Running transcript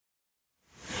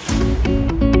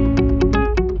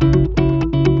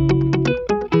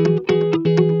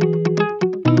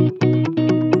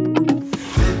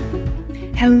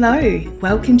Hello,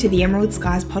 welcome to the Emerald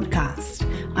Skies podcast.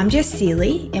 I'm Jess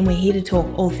Seeley and we're here to talk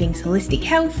all things holistic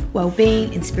health,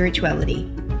 well-being and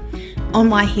spirituality. On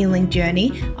my healing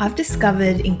journey, I've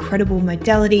discovered incredible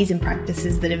modalities and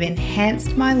practices that have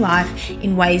enhanced my life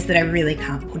in ways that I really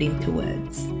can't put into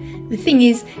words. The thing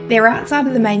is, they're outside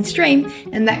of the mainstream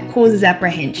and that causes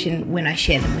apprehension when I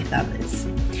share them with others.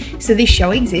 So this show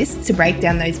exists to break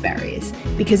down those barriers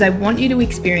because I want you to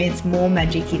experience more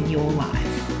magic in your life.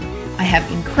 I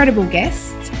have incredible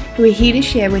guests who are here to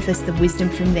share with us the wisdom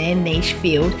from their niche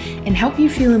field and help you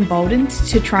feel emboldened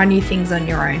to try new things on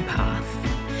your own path.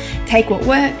 Take what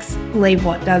works, leave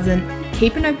what doesn't,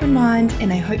 keep an open mind,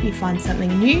 and I hope you find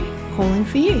something new calling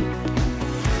for you.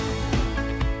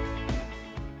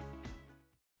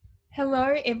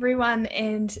 Hello everyone,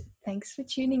 and thanks for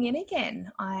tuning in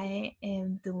again. I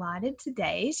am delighted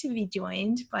today to be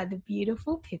joined by the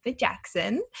beautiful Pippa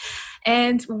Jackson,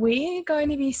 and we're going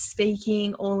to be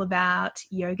speaking all about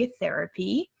yoga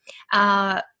therapy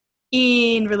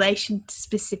in relation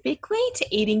specifically to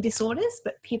eating disorders.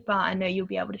 But Pippa, I know you'll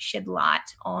be able to shed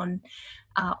light on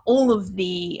all of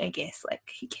the,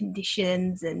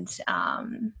 conditions and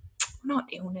not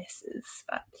illnesses,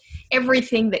 but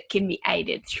everything that can be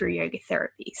aided through yoga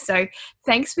therapy. So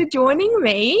thanks for joining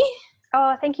me.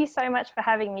 Oh, thank you so much for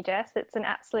having me, Jess. It's an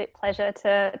absolute pleasure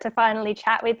to finally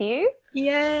chat with you.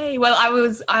 Yay. Well, I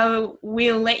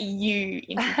will let you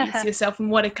introduce yourself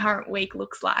and what a current week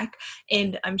looks like.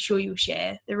 And I'm sure you'll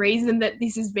share the reason that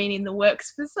this has been in the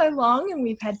works for so long and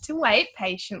we've had to wait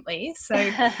patiently. So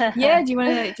yeah, do you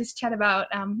want to just chat about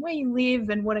where you live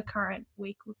and what a current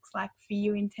week looks like for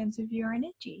you in terms of your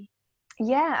energy?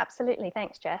 Yeah, absolutely.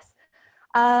 Thanks, Jess.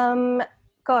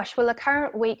 Gosh, well, the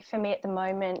current week for me at the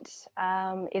moment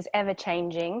is ever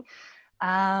changing.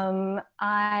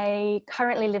 I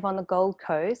currently live on the Gold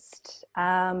Coast,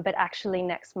 but actually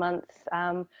next month,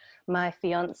 my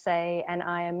fiance and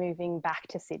I are moving back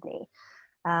to Sydney,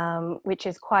 which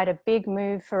is quite a big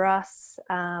move for us.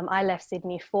 I left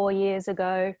Sydney 4 years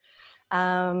ago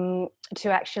to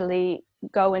actually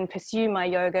go and pursue my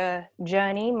yoga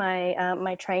journey,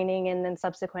 my training, and then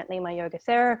subsequently my yoga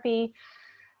therapy.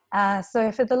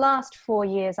 So for the last 4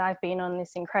 years, I've been on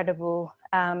this incredible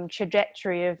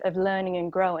trajectory of learning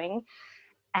and growing.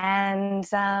 And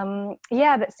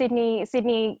but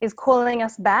Sydney is calling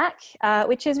us back,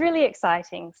 which is really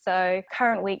exciting. So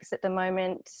current weeks at the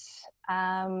moment,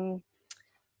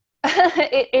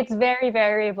 it's very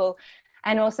variable.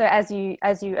 And also, as you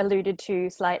alluded to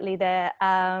slightly there,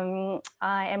 I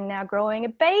am now growing a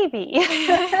baby.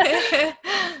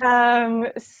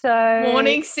 So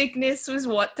morning sickness was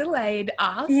what delayed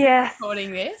us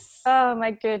recording this. Oh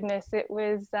my goodness, it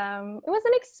was an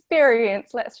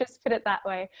experience. Let's just put it that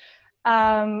way.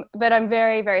 But I'm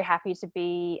very, very happy to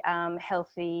be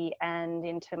healthy and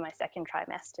into my second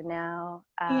trimester now.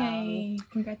 Yay!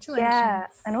 Congratulations. Yeah,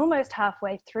 and almost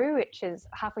halfway through, which is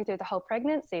halfway through the whole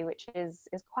pregnancy, which is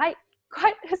quite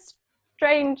a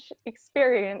strange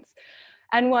experience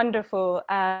and wonderful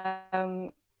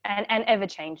and ever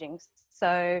changing.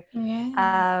 So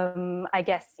I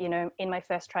guess, in my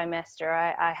first trimester,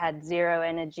 I had zero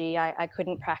energy. I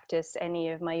couldn't practice any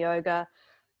of my yoga.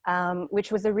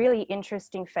 Which was a really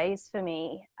interesting phase for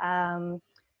me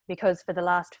because for the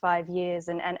last 5 years,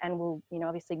 and we'll,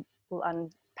 obviously we'll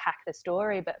unpack the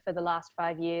story, but for the last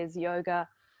 5 years, yoga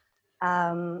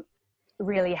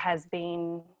really has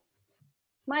been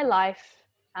my life.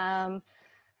 And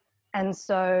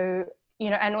so,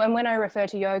 and when I refer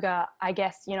to yoga, I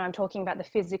guess, I'm talking about the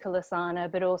physical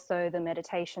asana, but also the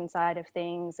meditation side of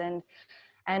things.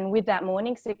 And with that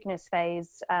morning sickness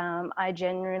phase, I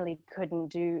generally couldn't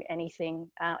do anything.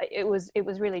 It was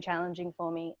really challenging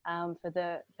for me for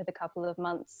the couple of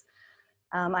months.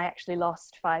 I actually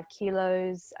lost 5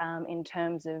 kilos in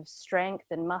terms of strength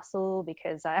and muscle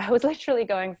because I was literally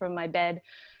going from my bed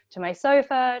to my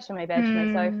sofa, to my bed to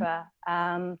my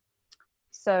sofa.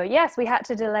 So yes, we had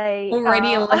to delay.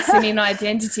 Already a lesson in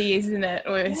identity, isn't it?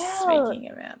 We're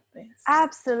speaking about this.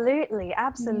 Absolutely.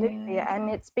 Yeah. And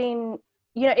it's been,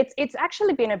 it's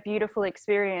actually been a beautiful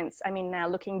experience. I mean, now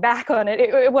looking back on it,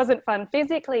 it wasn't fun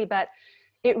physically, but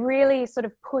it really sort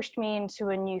of pushed me into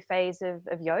a new phase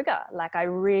of yoga. Like I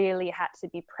really had to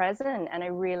be present and I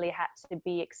really had to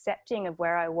be accepting of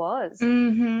where I was.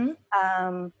 Mm-hmm.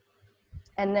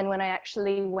 And then when I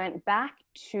actually went back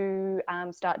to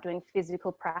start doing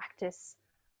physical practice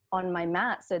on my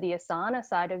mat, so the asana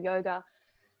side of yoga,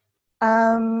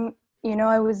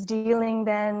 I was dealing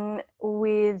then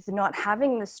with not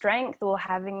having the strength or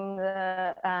having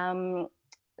the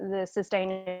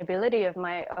sustainability of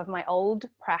my old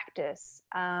practice.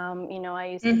 I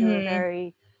used to do a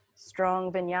very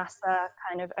strong vinyasa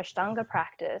kind of Ashtanga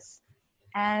practice.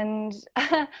 And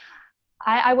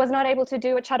I was not able to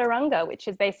do a chaturanga, which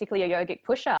is basically a yogic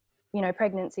push-up. You know,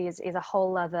 pregnancy is a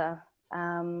whole other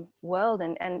world,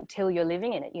 and until you're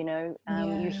living in it, you know,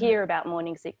 you hear about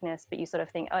morning sickness, but you sort of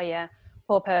think, oh yeah,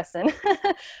 poor person,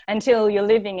 until you're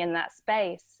living in that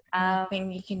space.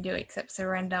 Nothing you can do except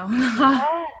surrender.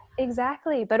 Yeah,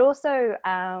 exactly. But also,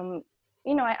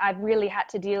 you know, I've really had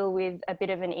to deal with a bit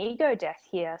of an ego death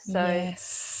here. So,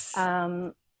 Yes.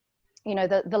 you know,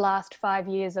 the last 5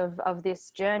 years of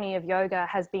this journey of yoga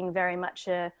has been very much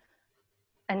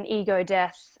an ego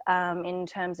death in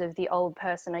terms of the old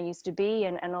person I used to be.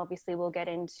 And obviously we'll get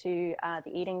into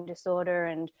the eating disorder,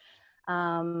 and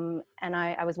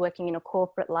I was working in a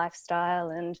corporate lifestyle,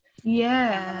 and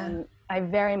I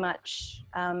very much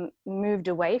moved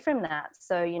away from that.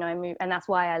 So, you know, I moved, and that's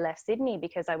why I left Sydney,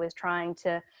 because I was trying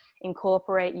to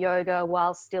incorporate yoga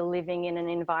while still living in an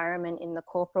environment in the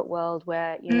corporate world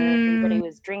where, you know, everybody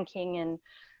was drinking, and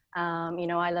you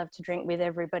know, I love to drink with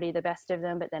everybody, the best of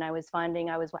them, but then I was finding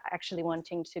I was actually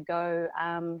wanting to go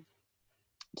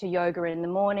to yoga in the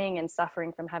morning and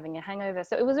suffering from having a hangover.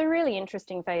 So it was a really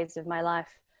interesting phase of my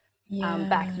life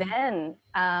back then.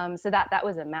 So that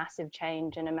was a massive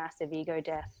change and a massive ego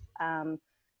death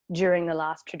during the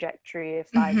last trajectory of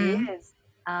 5 years.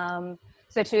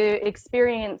 So to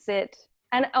experience it,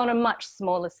 and on a much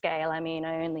smaller scale, I mean,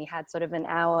 I only had sort of an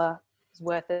hour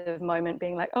worth of moment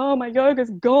being like, oh, my yoga's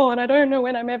gone, I don't know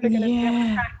when I'm ever going to be able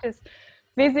to practice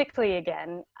physically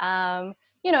again.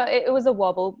 You know, it was a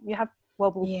wobble. You have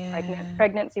wobble,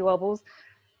 pregnancy wobbles.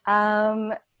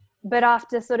 But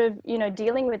after sort of, you know,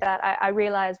 dealing with that, I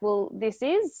realized, well, this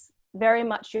is very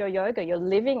much your yoga. You're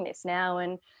living this now.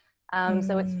 And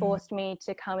so it's forced me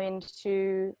to come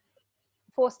into,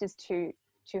 forced is too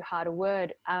hard a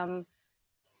word.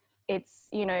 It's,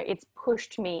 you know, it's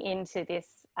pushed me into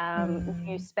this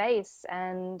new space.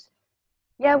 And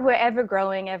yeah, we're ever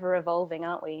growing, ever evolving,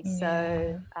 aren't we?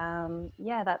 So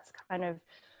yeah, that's kind of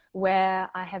where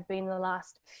I have been the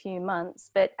last few months.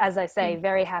 But as I say,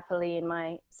 very happily in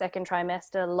my second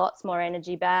trimester, lots more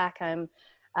energy back. I'm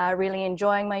really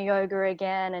enjoying my yoga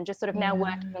again, and just sort of now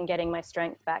working on getting my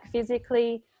strength back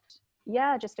physically.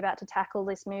 Yeah, just about to tackle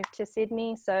this move to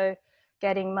Sydney. So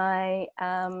getting my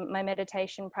my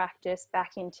meditation practice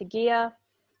back into gear,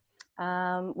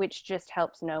 which just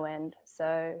helps no end.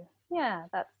 So yeah,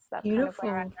 that's Beautiful. kind of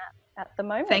where I'm at the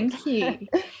moment. Thank you.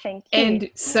 Thank you. And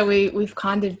so we've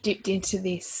kind of dipped into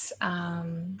this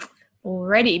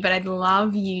already, but I'd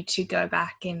love you to go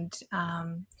back and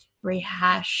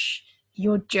rehash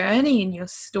your journey and your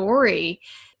story.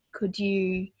 Could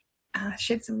you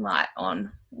shed some light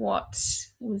on what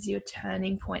was your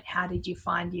turning point? How did you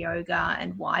find yoga,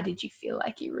 and why did you feel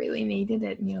like you really needed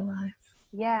it in your life?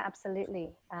 Yeah, absolutely.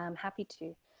 I'm happy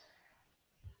to.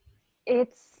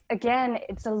 It's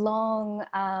a long,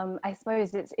 I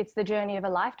suppose it's the journey of a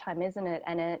lifetime, isn't it?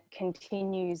 And it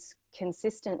continues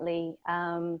consistently.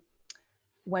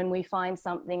 When we find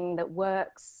something that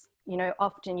works, you know,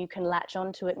 often you can latch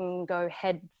onto it and go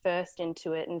head first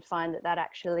into it and find that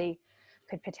actually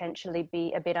could potentially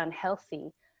be a bit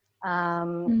unhealthy.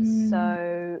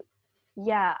 So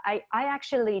yeah, I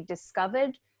actually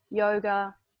discovered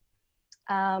yoga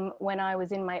when I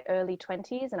was in my early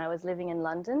 20s and I was living in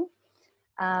London.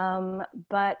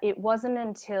 But it wasn't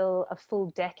until a full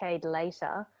decade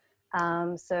later,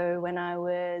 so when I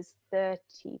was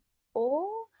 34,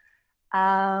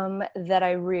 that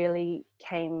I really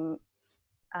came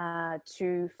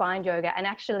to find yoga. And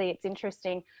actually, it's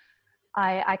interesting,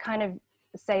 I kind of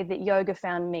say that yoga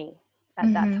found me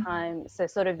at that time. So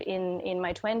sort of in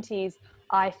my 20s,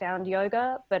 I found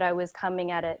yoga, but I was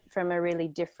coming at it from a really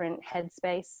different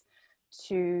headspace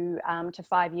to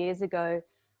 5 years ago,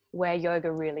 where yoga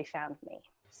really found me.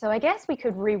 So I guess we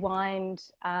could rewind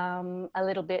a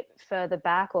little bit further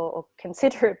back, or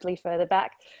considerably further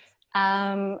back,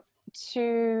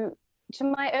 to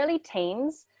my early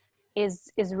teens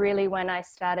is really when I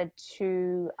started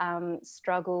to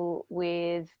struggle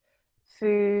with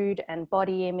food and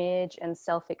body image and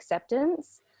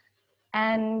self-acceptance.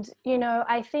 And, you know,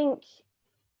 I think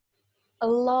a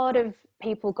lot of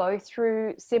people go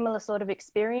through similar sort of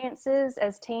experiences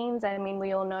as teens. I mean,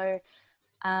 we all know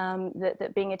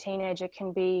that being a teenager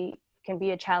can be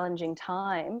a challenging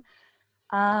time.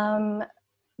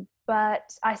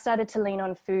 But I started to lean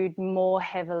on food more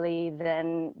heavily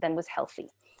than was healthy.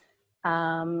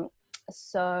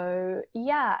 So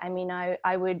yeah, I mean,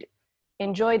 I would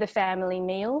enjoy the family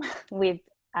meal with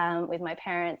my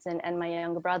parents and my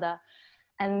younger brother.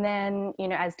 And then, you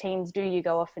know, as teens do, you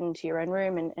go off into your own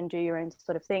room and do your own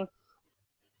sort of thing.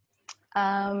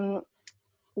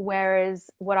 Whereas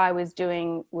what I was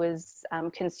doing was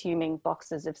consuming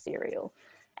boxes of cereal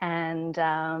and,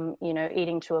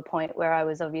 eating to a point where I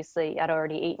was I'd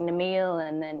already eaten a meal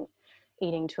and then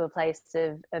eating to a place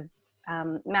of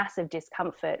massive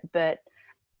discomfort, but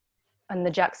on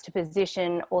the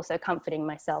juxtaposition, also comforting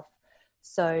myself.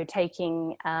 So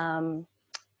taking,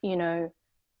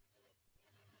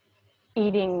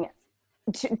 eating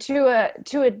to a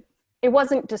it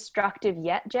wasn't destructive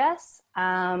yet, Jess,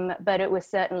 but it was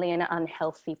certainly an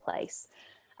unhealthy place.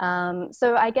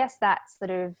 So I guess that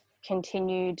sort of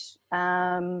continued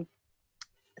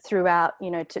throughout,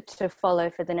 to follow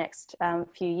for the next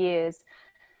few years.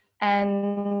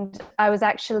 And I was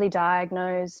actually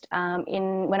diagnosed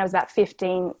when I was about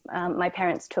 15. My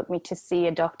parents took me to see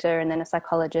a doctor and then a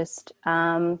psychologist,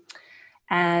 and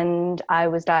I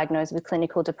was diagnosed with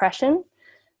clinical depression.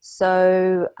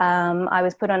 So I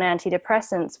was put on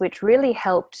antidepressants, which really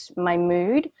helped my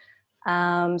mood.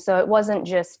 So it wasn't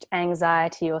just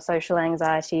anxiety or social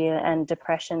anxiety and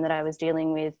depression that I was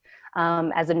dealing with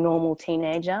as a normal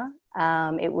teenager.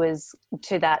 It was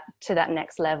to that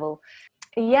next level.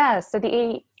 Yeah, so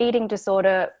the eating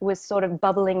disorder was sort of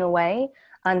bubbling away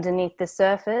underneath the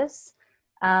surface.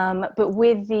 But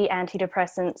with the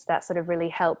antidepressants, that sort of really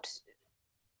helped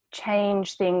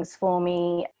change things for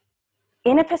me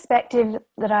in a perspective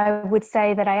that I would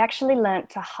say that I actually learnt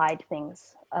to hide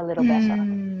things a little better.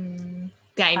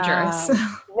 Dangerous.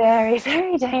 Very,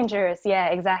 very dangerous. Yeah,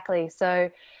 exactly. So,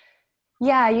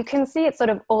 yeah, you can see it's sort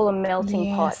of all a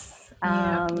melting pot.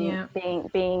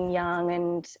 Being young,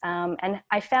 and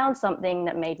I found something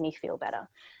that made me feel better,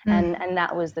 and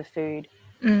that was the food.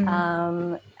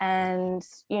 And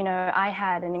I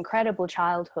had an incredible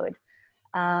childhood,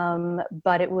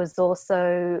 but it was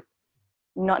also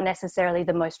not necessarily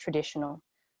the most traditional.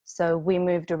 So we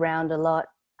moved around a lot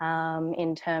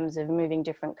in terms of moving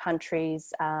different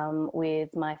countries with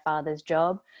my father's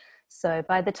job. So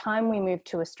by the time we moved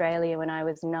to Australia when I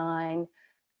was 9,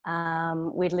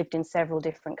 we'd lived in several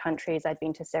different countries. I'd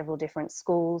been to several different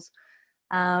schools.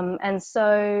 And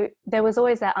so there was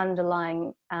always that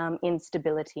underlying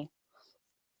instability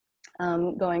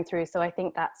going through. So I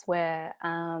think that's where,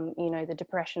 the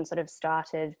depression sort of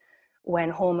started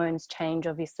when hormones change,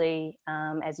 obviously,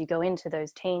 as you go into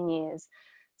those teen years.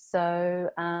 So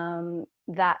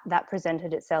that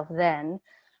presented itself then.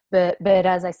 But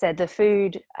as I said, the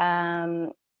food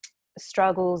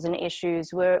struggles and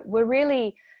issues were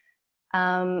really,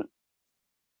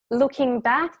 looking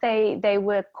back, they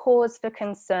were cause for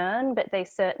concern, but they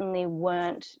certainly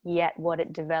weren't yet what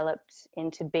it developed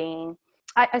into being.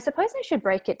 I suppose I should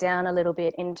break it down a little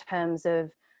bit in terms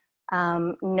of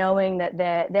knowing that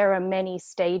there are many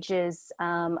stages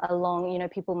along,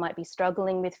 people might be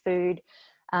struggling with food,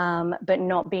 but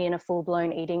not be in a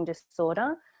full-blown eating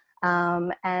disorder.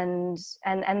 And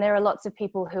there are lots of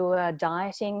people who are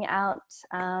dieting out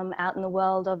in the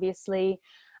world, obviously,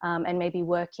 and maybe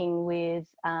working with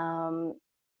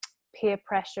peer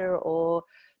pressure or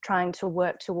trying to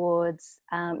work towards,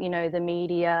 the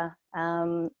media,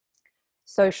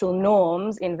 social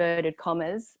norms, inverted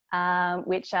commas,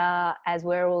 which are, as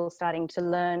we're all starting to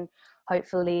learn,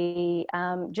 hopefully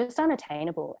just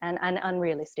unattainable and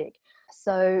unrealistic.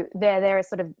 So there is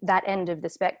sort of that end of the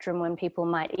spectrum when people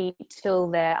might eat till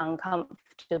they're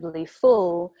uncomfortably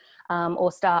full,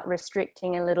 or start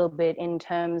restricting a little bit in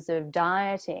terms of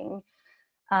dieting.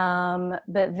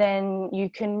 But then you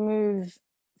can move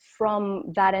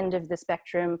from that end of the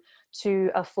spectrum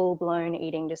to a full-blown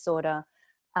eating disorder,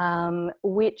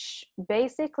 which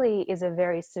basically is a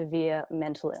very severe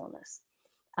mental illness.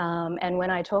 And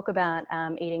when I talk about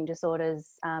eating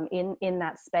disorders in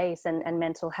that space and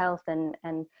mental health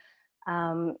and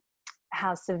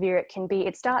how severe it can be,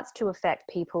 it starts to affect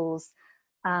people's,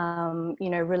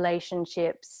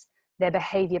 relationships, their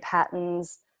behavior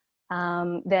patterns,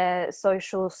 their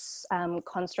social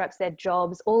constructs, their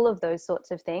jobs, all of those sorts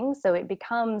of things. So it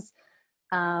becomes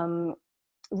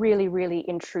really, really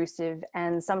intrusive,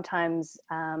 and sometimes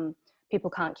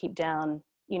people can't keep down,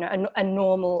 a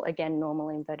normal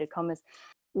inverted commas,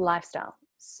 lifestyle.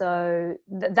 So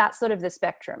that's sort of the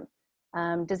spectrum.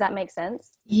 Does that make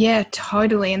sense? Yeah,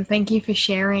 totally. And thank you for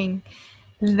sharing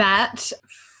that.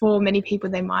 For many people,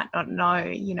 they might not know,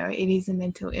 it is a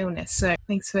mental illness. So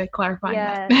thanks for clarifying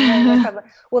that. No problem.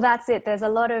 Well, that's it. There's a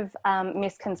lot of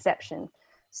misconception.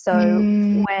 So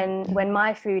when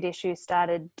my food issues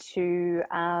started to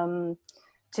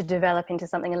develop into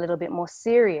something a little bit more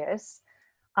serious,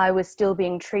 I was still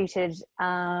being treated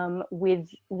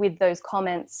with those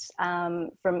comments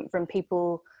from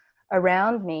people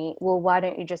around me. Well, why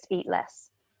don't you just eat less?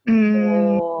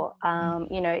 or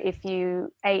if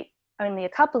you ate only a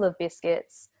couple of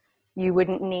biscuits, you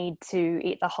wouldn't need to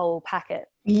eat the whole packet.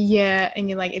 Yeah, and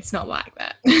you're like, it's not like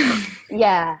that.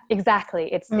 Yeah,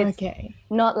 exactly. It's Okay.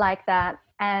 not like that.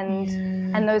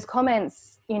 And Yeah. those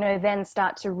comments, then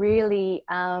start to really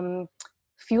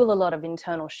fuel a lot of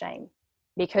internal shame,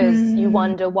 because you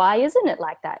wonder, why isn't it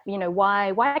like that?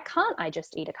 Why can't I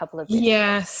just eat a couple of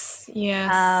biscuits? Yes.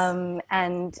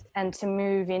 And to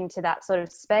move into that sort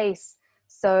of space.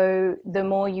 So the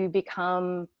more you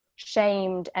become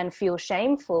shamed and feel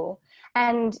shameful,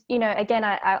 and again,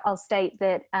 I'll state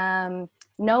that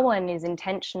no one is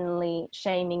intentionally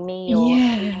shaming me, or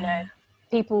Yeah.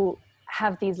 people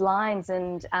have these lines,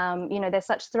 and they're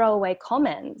such throwaway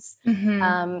comments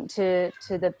to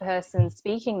the person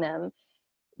speaking them.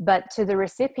 But to the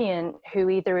recipient, who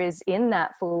either is in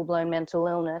that full-blown mental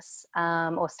illness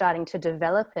or starting to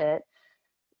develop it,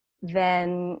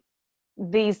 then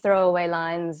these throwaway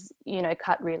lines,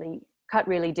 cut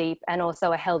really deep, and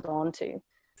also are held on to.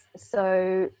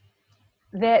 So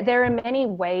there are many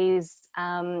ways,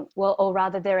 or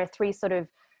rather there are three sort of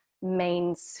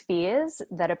main spheres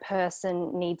that a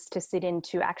person needs to sit in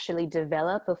to actually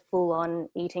develop a full-on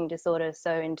eating disorder.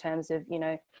 So in terms of,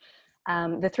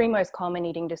 the three most common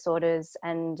eating disorders,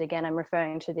 and again, I'm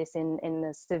referring to this in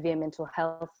the severe mental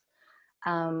health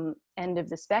end of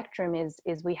the spectrum, is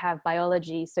we have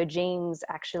biology. So genes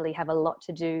actually have a lot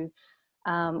to do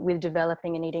with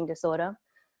developing an eating disorder.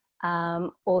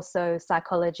 Also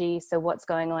psychology, so what's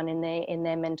going on in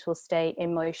their mental state,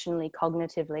 emotionally,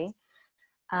 cognitively,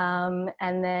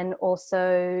 and then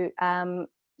also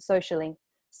socially.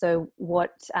 So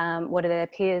what are their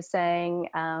peers saying?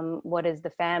 What is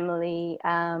the family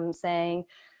saying?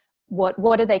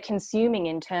 What are they consuming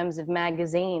in terms of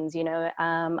magazines?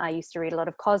 I used to read a lot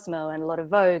of Cosmo and a lot of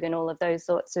Vogue and all of those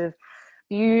sorts of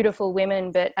beautiful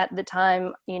women, but at the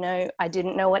time, I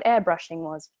didn't know what airbrushing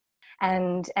was.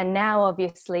 And now,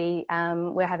 obviously,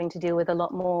 we're having to deal with a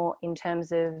lot more in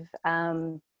terms of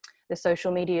the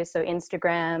social media, so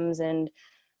Instagrams and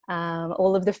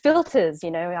all of the filters.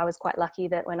 I was quite lucky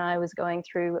that when I was going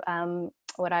through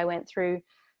what I went through,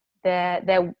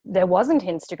 there wasn't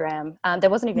Instagram. There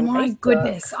wasn't even My Facebook.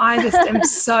 goodness, I just am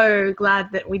so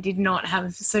glad that we did not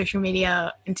have social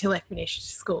media until I finished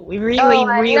school. We really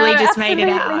just made it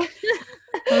out.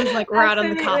 I was like right on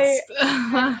the cusp.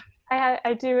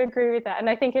 I do agree with that. And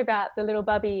I think about the little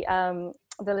bubby, the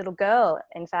little girl,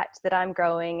 in fact, that I'm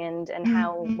growing, and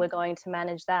how we're going to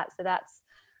manage that. So that's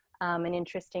an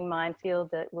interesting minefield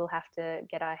that we'll have to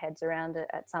get our heads around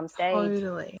at some stage.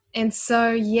 Totally. And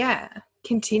so,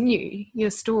 continue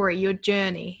your story, your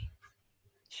journey.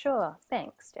 Sure.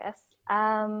 Thanks, Jess.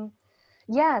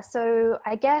 So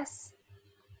I guess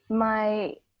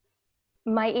my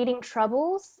eating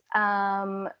troubles,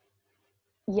 I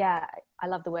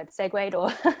love the word segued,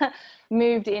 or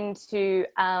moved into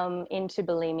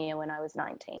bulimia when I was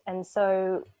 19. And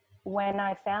so when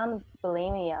I found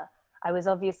bulimia, I was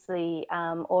obviously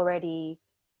already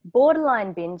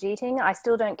borderline binge eating. I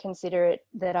still don't consider it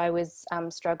that I was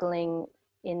struggling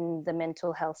in the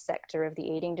mental health sector of the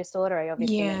eating disorder. I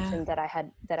obviously mentioned that I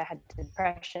had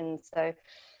depression, so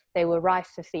they were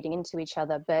rife for feeding into each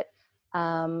other. But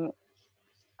I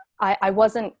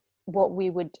wasn't what we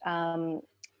would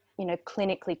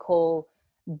clinically call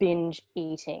binge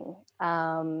eating.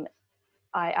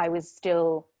 I was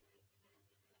still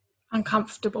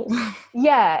uncomfortable.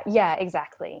 Yeah,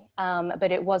 exactly. But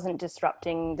it wasn't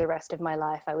disrupting the rest of my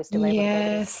life. I was still able to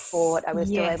go to sport. I was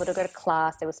still able to go to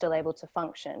class. I was still able to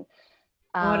function.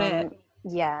 Got it.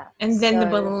 Yeah. And then the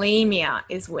bulimia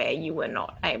is where you were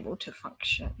not able to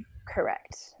function.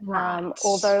 Correct. Right.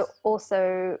 Although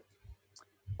also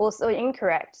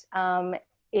incorrect.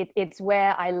 It's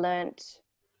where I learnt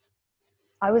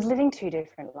I was living two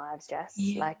different lives, Jess.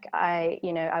 Yeah. Like I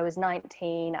was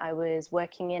 19, I was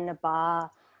working in a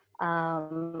bar.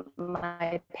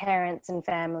 My parents and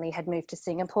family had moved to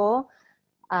Singapore.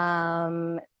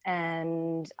 And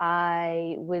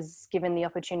I was given the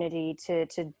opportunity to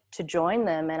join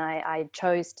them, and I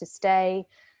chose to stay.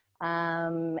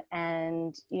 And,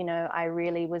 I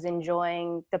really was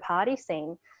enjoying the party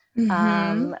scene.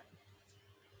 Mm-hmm.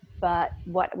 But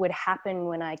what would happen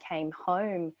when I came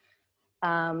home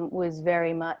was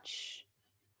very much,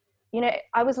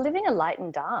 I was living a light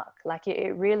and dark. Like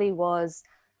it really was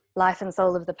life and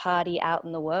soul of the party out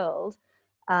in the world.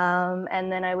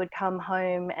 And then I would come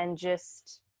home and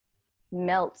just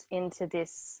melt into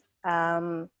this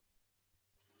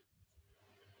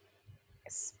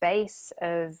space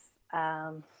of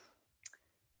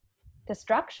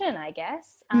destruction, I guess.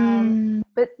 Mm.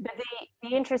 But the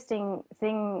interesting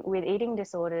thing with eating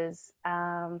disorders,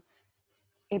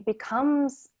 it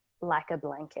becomes like a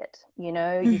blanket, you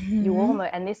know, you Mm-hmm.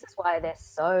 almost, and this is why they're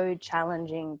so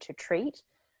challenging to treat,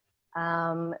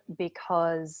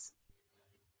 because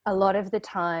a lot of the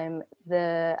time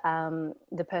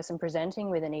the person presenting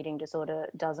with an eating disorder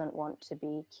doesn't want to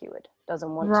be cured,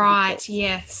 doesn't want to be Right, fixed.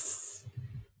 yes.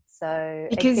 So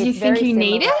Because you it's think very you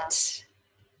need similar. it?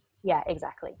 Yeah,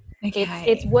 exactly. It's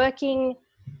Okay. working.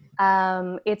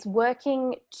 It's working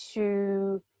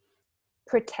to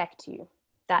protect you.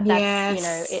 That's, you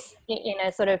know, it Yes. in a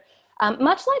sort of,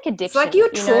 much like It's like addiction.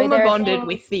 you're You know, trauma there are bonded things.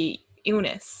 with the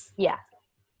illness. Yeah.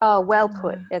 Oh, well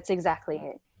put. Uh, That's exactly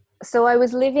it. So I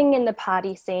was living in the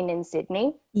party scene in Sydney,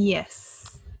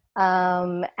 yes.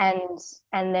 and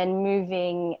then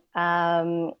moving,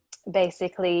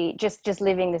 basically just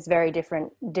living this very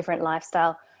different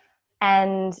lifestyle.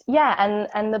 And yeah,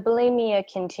 and the bulimia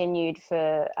continued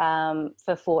for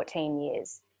 14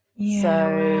 years. Yeah, So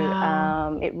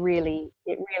wow. it really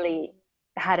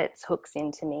had its hooks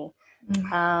into me,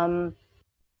 Mm.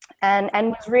 and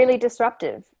was really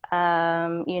disruptive.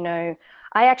 You know,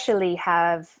 I actually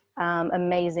have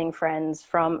amazing friends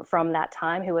from that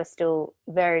time who are still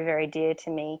very, very dear to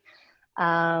me.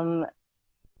 Um,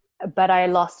 but I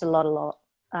lost a lot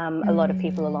of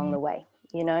people along Mm. the way,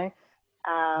 you know.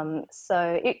 So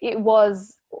it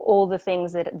was all the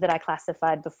things that I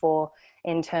classified before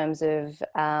in terms of,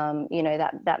 you know,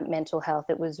 that mental health.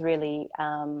 It was really,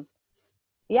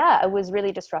 yeah, it was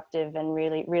really disruptive and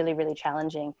really, really, really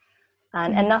challenging.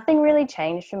 And Mm. nothing really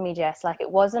changed for me, Jess. Like, it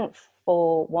wasn't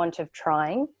for want of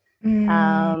trying.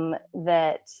 Mm.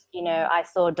 That, you know, I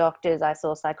saw doctors, I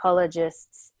saw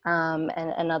psychologists,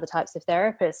 and other types of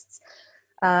therapists,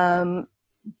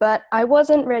 but I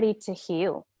wasn't ready to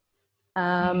heal.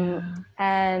 Yeah.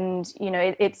 And you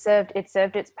know, it served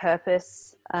its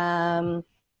purpose,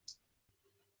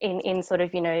 in sort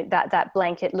of, you know, that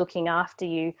blanket looking after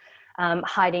you,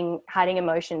 hiding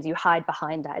emotions. You hide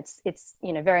behind that. It's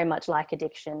you know, very much like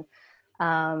addiction,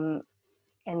 um,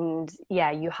 and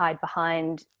yeah, you hide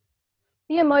behind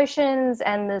the emotions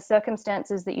and the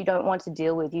circumstances that you don't want to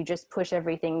deal with. You just push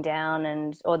everything down,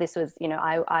 and or this was, you know,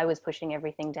 I was pushing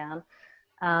everything down,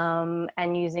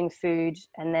 and using food.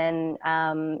 And then,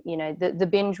 you know, the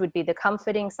binge would be the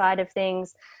comforting side of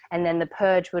things. And then the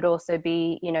purge would also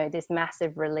be, you know, this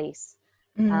massive release.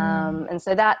 Mm. And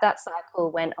so that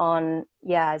cycle went on,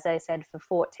 yeah, as I said, for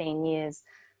 14 years.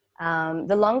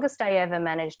 The longest I ever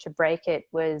managed to break it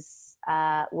was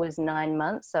 9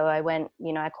 months. So I went,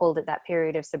 you know, I called it that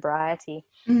period of sobriety.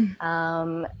 Mm.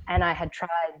 And I had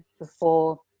tried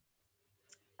before,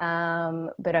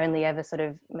 but only ever sort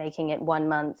of making it 1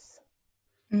 month,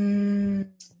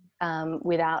 Mm.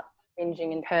 without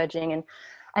binging and purging,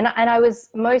 and I was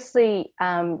mostly,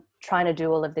 trying to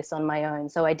do all of this on my own.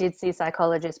 So I did see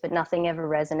psychologists, but nothing ever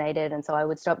resonated, and so I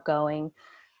would stop going.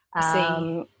 I see.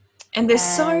 Um, And there's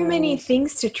so many and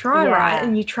things to try, right? yeah,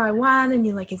 And you try one and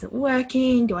you're like, is it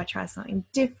working? Do I try something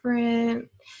different?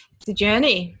 It's a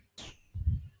journey.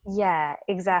 yeah,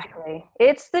 exactly.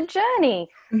 It's the journey.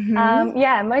 Mm-hmm.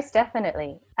 Yeah, most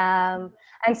definitely.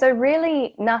 And so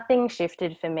really nothing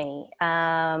shifted for me,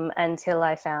 until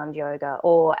I found yoga,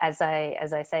 or as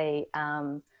I say,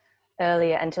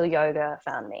 earlier, until yoga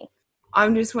found me. I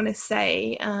just want to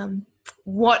say,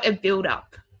 what a build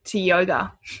up to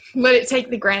yoga. Let it take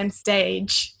the grand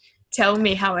stage. Tell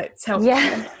me how it's helped you.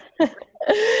 Yeah.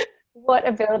 What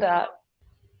a build up.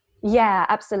 Yeah,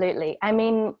 absolutely. I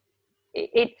mean,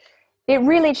 it it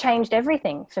really changed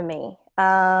everything for me.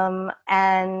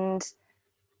 And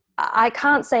I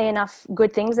can't say enough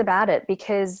good things about it,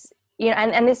 because, you know,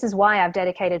 and this is why I've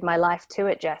dedicated my life to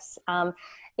it, Jess,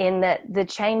 in that the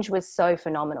change was so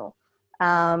phenomenal.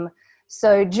 Um,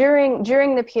 so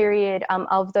during the period,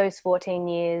 of those 14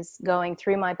 years going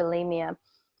through my bulimia,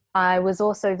 I was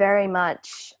also very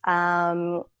much,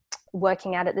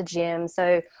 working out at the gym.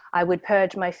 So I would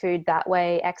purge my food that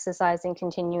way, exercising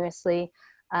continuously,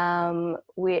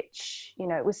 which, you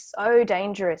know, it was so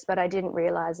dangerous, but I didn't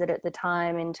realize it at the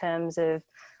time, in terms of,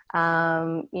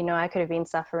 you know, I could have been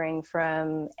suffering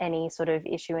from any sort of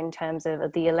issue in terms of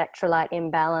the electrolyte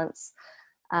imbalance.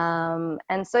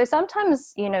 And so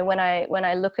sometimes, you know, when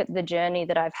I look at the journey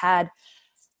that I've had,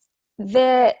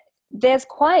 there's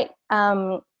quite,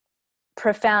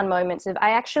 profound moments of, I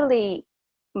actually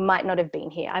might not have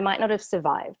been here. I might not have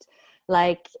survived.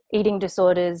 Like, eating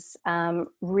disorders,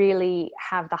 really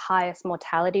have the highest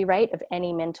mortality rate of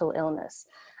any mental illness,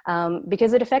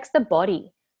 because it affects the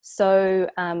body so,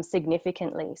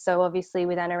 significantly. So obviously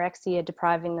with anorexia,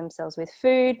 depriving themselves with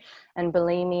food, and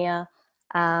bulimia,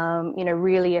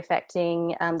 really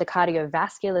affecting the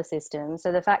cardiovascular system.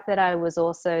 So the fact that I was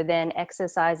also then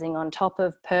exercising on top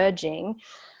of purging,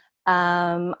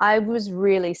 I was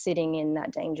really sitting in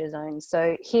that danger zone.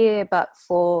 So here, but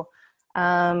for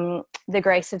the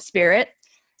grace of spirit,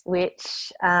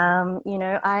 which,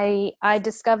 I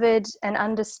discovered and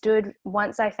understood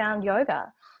once I found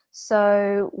yoga.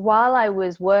 So while I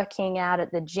was working out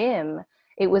at the gym,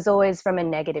 it was always from a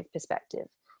negative perspective.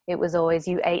 It was always,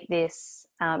 you ate this,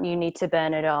 you need to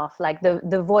burn it off. Like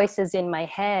the voices in my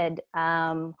head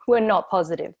were not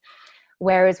positive.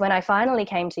 Whereas when I finally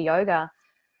came to yoga,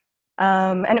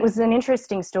 and it was an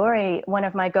interesting story. One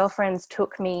of my girlfriends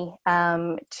took me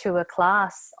to a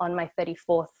class on my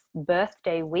 34th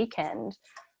birthday weekend.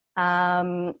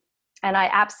 And I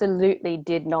absolutely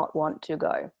did not want to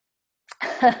go.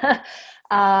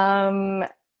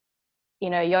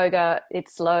 Yoga,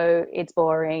 it's slow, it's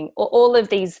boring, all of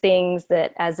these things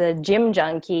that as a gym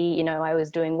junkie, I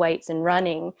was doing weights and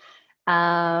running.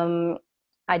 I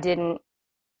didn't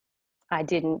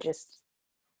just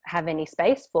have any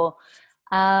space for.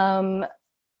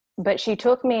 But she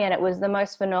took me, and it was the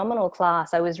most phenomenal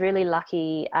class. I was really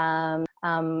lucky. An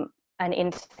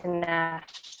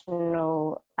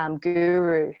international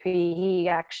guru, he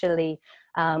actually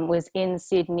was in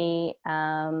Sydney,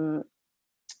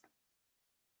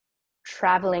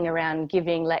 traveling around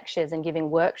giving lectures and giving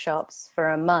workshops for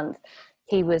a month.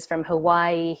 He was from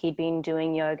Hawaii. He'd been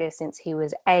doing yoga since he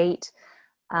was 8.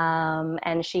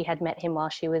 And she had met him while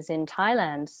she was in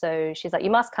Thailand. So she's like, you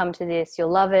must come to this,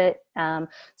 you'll love it.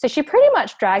 So she pretty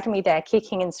much dragged me there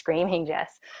kicking and screaming,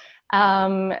 Jess.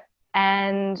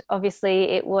 And obviously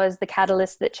it was the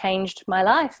catalyst that changed my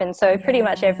life. And so pretty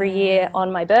much every year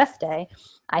on my birthday,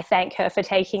 I thank her for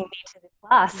taking me to this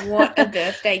class. What a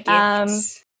birthday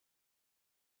gift.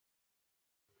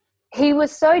 He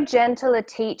was so gentle a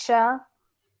teacher,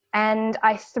 and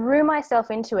I threw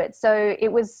myself into it. So it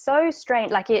was so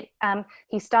strange. Like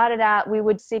he started out, we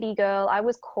would city girl. I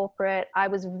was corporate. I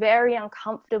was very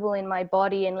uncomfortable in my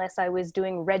body unless I was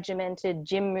doing regimented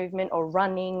gym movement or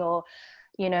running or,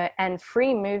 and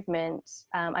free movement.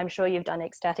 I'm sure you've done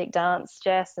ecstatic dance,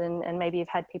 Jess, and maybe you've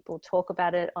had people talk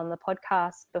about it on the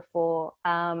podcast before.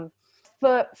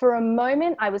 For a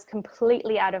moment, I was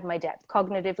completely out of my depth.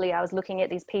 Cognitively, I was looking at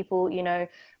these people,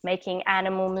 making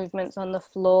animal movements on the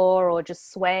floor or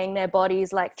just swaying their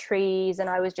bodies like trees. And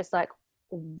I was just like,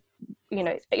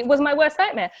 it was my worst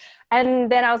nightmare.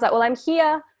 And then I was like, well, I'm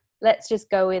here. Let's just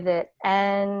go with it.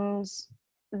 And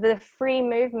the free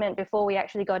movement, before we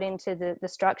actually got into the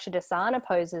structured asana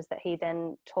poses that he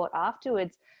then taught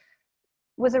afterwards,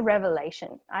 was a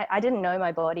revelation. I didn't know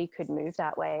my body could move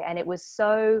that way. And it was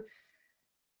so...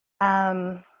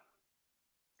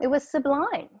 it was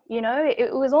sublime,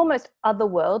 it was almost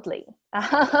otherworldly.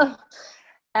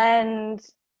 And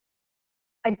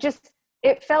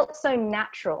it felt so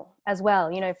natural as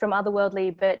well, from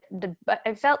otherworldly, but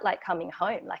it felt like coming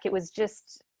home. Like it was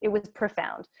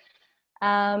profound.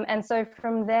 And so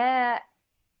from there,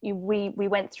 we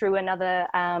went through another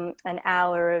an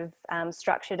hour of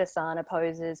structured asana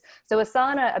poses. So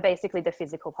asana are basically the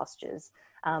physical postures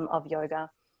of yoga.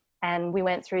 And we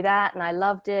went through that, and I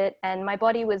loved it. And my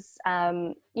body was,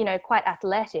 quite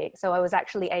athletic. So I was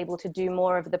actually able to do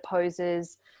more of the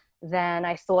poses than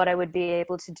I thought I would be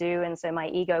able to do. And so my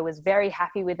ego was very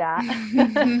happy with that.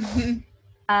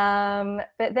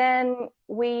 But then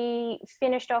we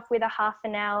finished off with a half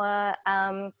an hour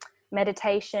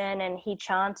meditation, and he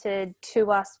chanted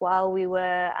to us while we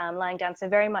were lying down. So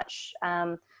very much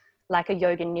like a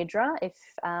yoga nidra. If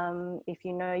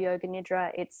you know yoga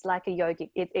nidra, it's like a yogic,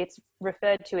 it's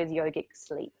referred to as yogic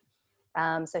sleep.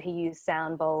 So he used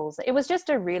sound bowls. It was just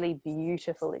a really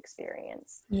beautiful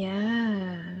experience.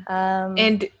 Yeah.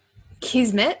 And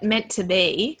kismet, meant to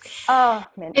be. Oh,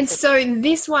 meant and to so be.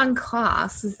 This one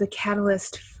class was the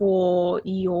catalyst for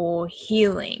your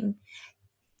healing.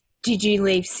 Did you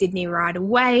leave Sydney right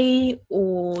away,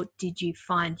 or did you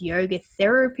find yoga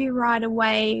therapy right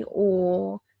away,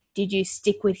 or did you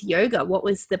stick with yoga? What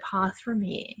was the path from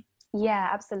here? Yeah,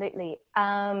 absolutely.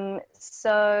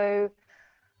 So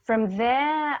from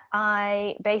there,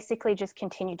 I basically just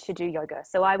continued to do yoga.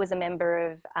 So I was a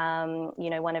member of,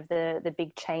 one of the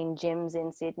big chain gyms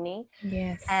in Sydney.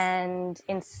 Yes. And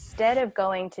instead of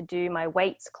going to do my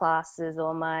weights classes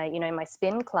or my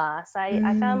spin class,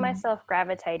 I found myself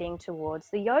gravitating towards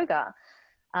the yoga.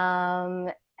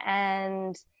 And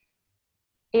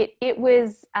it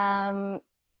was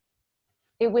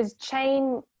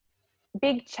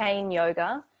big chain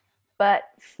yoga, but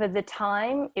for the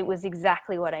time, it was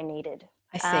exactly what I needed.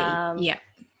 I see. Yeah.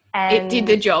 It did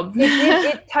the job.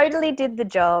 It totally did the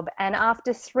job. And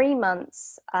after 3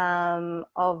 months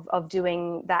of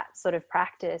doing that sort of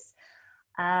practice,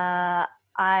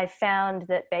 I found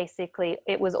that basically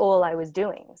it was all I was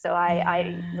doing. So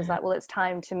I was like, well, it's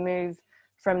time to move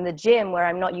from the gym where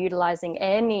I'm not utilizing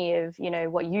any of,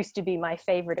 what used to be my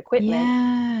favorite equipment,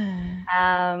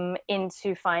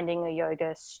 into finding a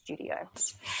yoga studio.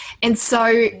 And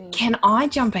so can I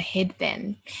jump ahead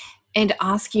then and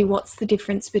ask you, what's the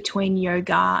difference between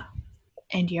yoga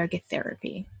and yoga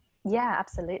therapy? Yeah,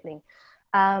 absolutely.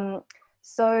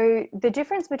 So the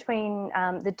difference between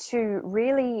the two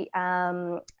really,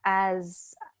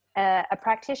 as a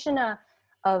practitioner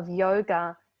of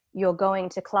yoga, you're going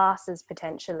to classes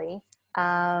potentially,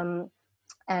 and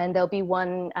there'll be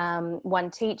one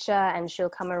teacher, and she'll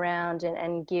come around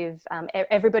and give,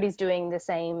 everybody's doing the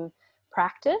same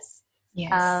practice.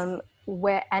 Yes.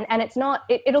 Where and it's not,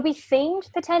 it'll be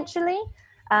themed potentially,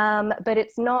 but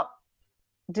it's not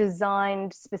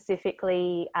designed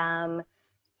specifically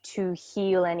to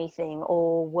heal anything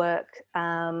or work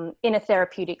in a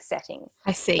therapeutic setting.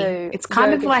 I see. So it's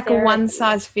kind of like therapy, a one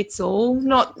size fits all,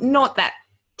 not that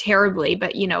terribly,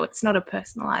 but it's not a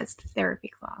personalized therapy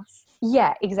class.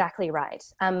 Yeah, exactly right.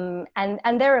 And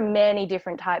there are many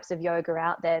different types of yoga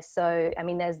out there. So I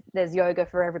mean, there's yoga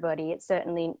for everybody. It's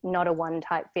certainly not a one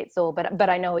type fits all, but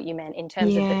I know what you meant in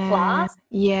terms of the class.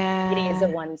 Yeah, it is a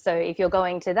one. So if you're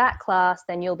going to that class,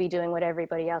 then you'll be doing what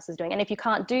everybody else is doing. And if you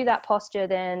can't do that posture,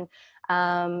 then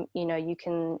you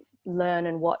can learn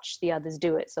and watch the others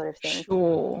do it, sort of thing.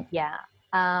 Sure. Yeah.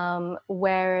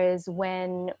 Whereas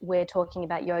when we're talking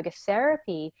about yoga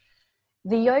therapy,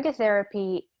 the yoga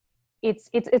therapy,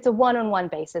 it's a one-on-one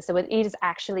basis. So it is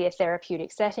actually a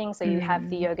therapeutic setting. So you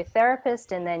have the yoga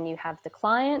therapist and then you have the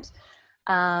client.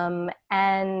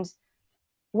 And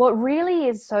what really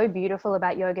is so beautiful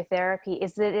about yoga therapy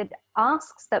is that it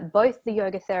asks that both the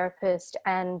yoga therapist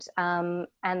and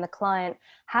the client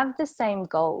have the same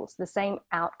goals, the same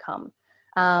outcome,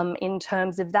 in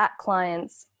terms of that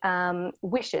client's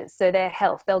wishes, so their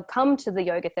health. They'll come to the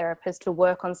yoga therapist to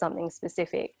work on something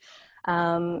specific.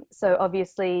 So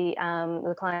obviously,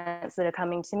 the clients that are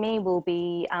coming to me will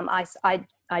be, I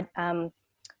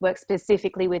work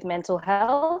specifically with mental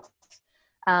health,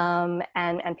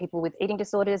 and people with eating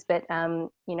disorders, but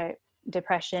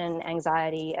depression,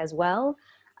 anxiety as well.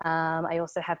 I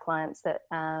also have clients that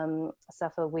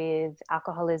suffer with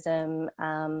alcoholism,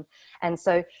 and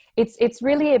so it's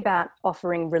really about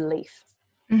offering relief.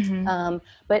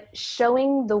 But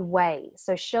showing the way,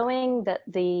 so showing that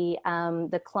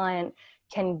the client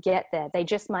can get there. They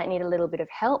just might need a little bit of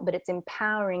help, but it's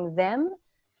empowering them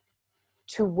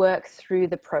to work through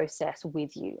the process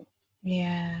with you.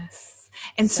 Yes.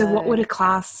 And so what would a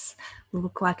class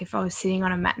look like if I was sitting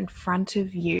on a mat in front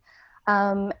of you?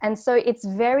 And so it's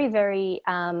very, very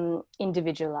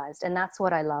individualized, and that's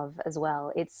what I love as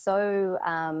well. It's so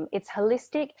it's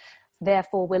holistic.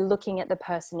 Therefore, we're looking at the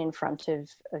person in front of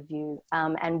you,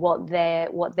 and what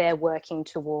they're working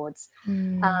towards.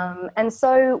 And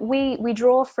so we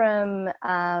draw from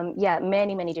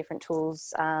many different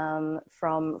tools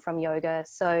from yoga.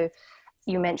 So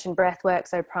you mentioned breath work,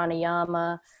 so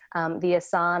pranayama, the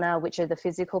asana, which are the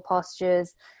physical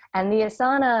postures, and the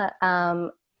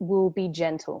asana will be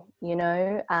gentle,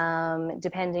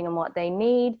 depending on what they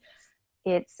need.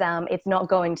 It's not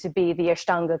going to be the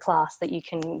Ashtanga class that you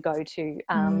can go to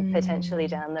potentially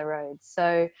down the road.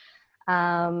 So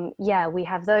we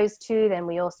have those two. Then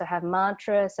we also have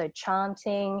mantra, so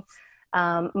chanting,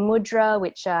 mudra,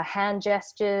 which are hand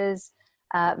gestures,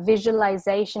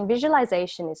 visualization.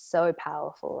 Visualization is so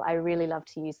powerful. I really love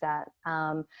to use that.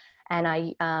 And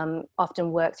I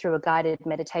often work through a guided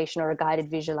meditation or a guided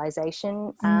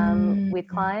visualization with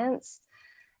clients.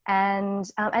 And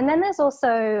then there's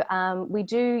also, we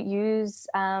do use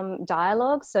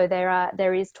dialogue. So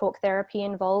there is talk therapy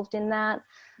involved in that.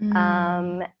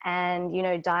 And,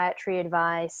 dietary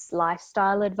advice,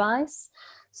 lifestyle advice.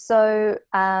 So,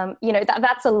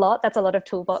 that's a lot. That's a lot of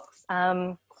toolbox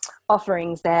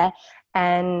offerings there.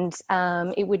 And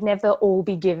it would never all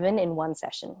be given in one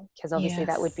session, because obviously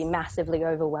that would be massively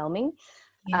overwhelming.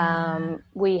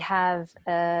 We have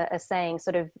a saying,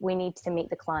 sort of, we need to meet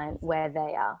the client where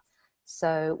they are.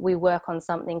 So we work on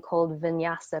something called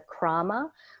Vinyasa Krama,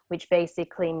 which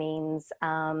basically means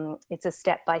it's a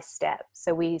step-by-step.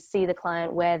 So we see the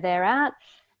client where they're at,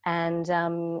 and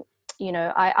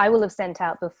I will have sent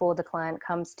out, before the client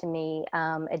comes to me,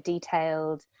 a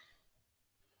detailed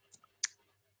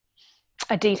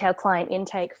client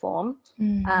intake form,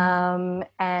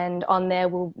 and on there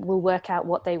we'll work out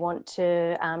what they want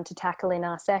to tackle in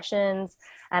our sessions.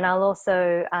 And I'll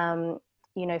also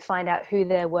find out who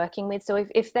they're working with. So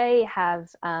if they have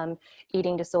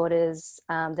eating disorders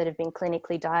that have been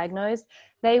clinically diagnosed,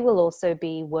 they will also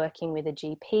be working with a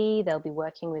GP, they'll be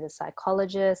working with a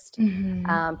psychologist,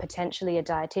 potentially a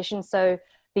dietitian. So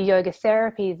the yoga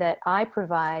therapy that I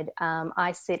provide,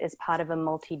 I sit as part of a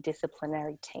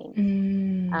multidisciplinary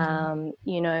team.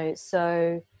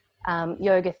 So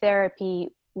yoga therapy,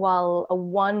 while a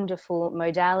wonderful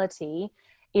modality,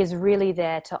 is really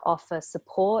there to offer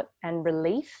support and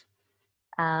relief.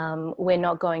 We're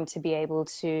not going to be able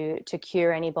to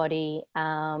cure anybody.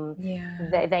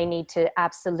 They need to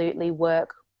absolutely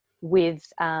work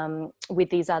with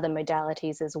these other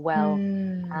modalities as well,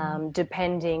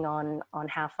 depending on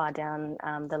how far down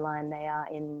the line they are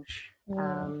in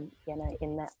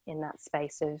in that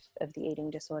space of the eating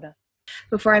disorder.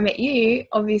 Before I met you,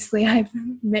 obviously I've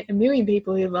met a million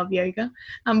people who love yoga,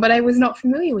 but I was not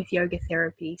familiar with yoga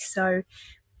therapy. So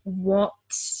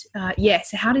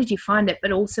so how did you find it?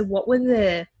 But also what was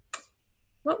the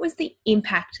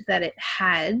impact that it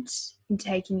had in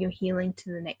taking your healing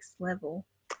to the next level?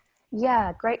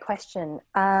 Yeah, great question.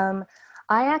 I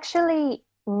actually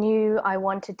knew I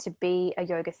wanted to be a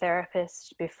yoga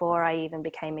therapist before I even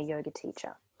became a yoga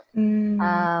teacher.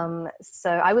 So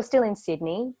I was still in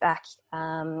Sydney back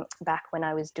when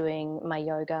I was doing my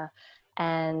yoga,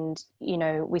 and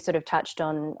we sort of touched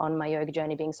on my yoga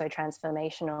journey being so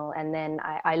transformational, and then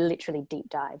I literally deep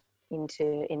dive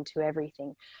into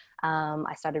everything.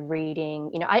 I started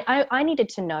reading. I needed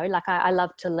to know, like I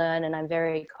love to learn, and I'm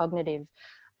very cognitive.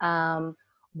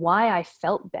 Why I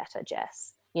felt better,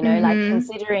 Jess. Like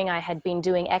considering I had been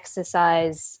doing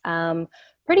exercise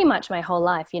pretty much my whole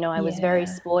life. I was very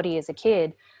sporty as a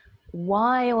kid.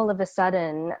 Why all of a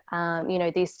sudden,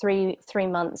 these three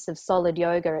months of solid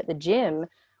yoga at the gym,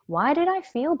 why did I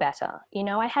feel better?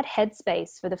 I had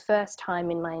headspace for the first time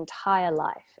in my entire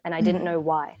life, and I didn't know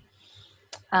why.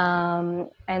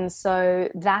 And so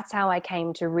that's how I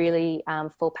came to really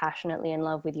fall passionately in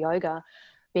love with yoga,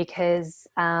 because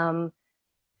the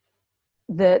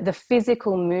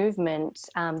physical movement,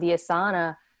 the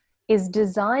asana, is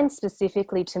designed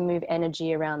specifically to move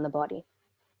energy around the body.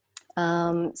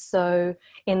 So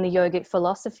in the yogic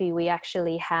philosophy, we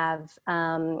actually have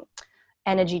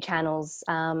energy channels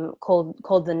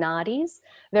called the nadis,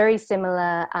 very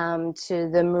similar to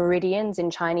the meridians in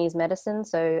Chinese medicine.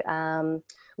 So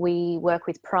we work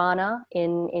with prana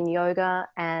in yoga,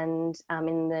 and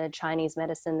in the Chinese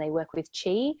medicine, they work with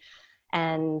qi.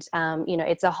 And,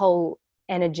 it's a whole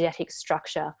energetic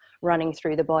structure running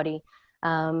through the body.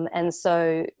 And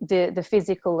so the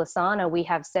physical asana, we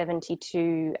have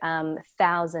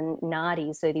 72,000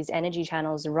 nadis, so these energy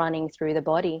channels running through the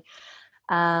body.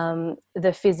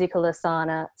 The physical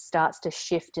asana starts to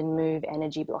shift and move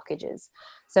energy blockages.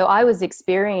 So I was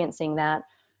experiencing that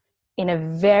in a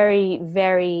very,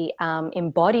 very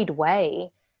embodied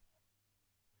way.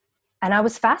 And I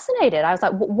was fascinated. I was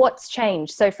like, what's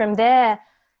changed? So from there,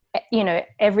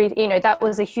 that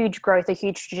was a huge growth, a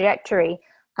huge trajectory.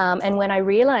 And when I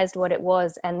realized what it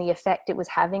was and the effect it was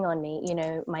having on me,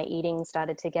 my eating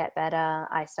started to get better.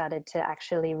 I started to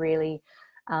actually really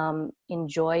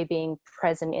enjoy being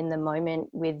present in the moment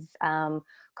with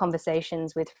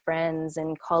conversations with friends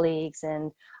and colleagues.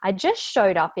 And I just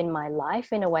showed up in my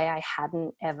life in a way I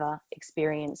hadn't ever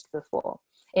experienced before.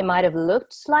 It might have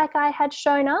looked like I had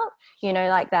shown up,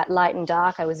 like that light and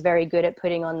dark. I was very good at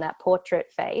putting on that portrait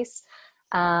face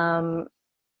to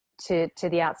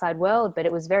the outside world, but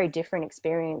it was a very different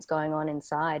experience going on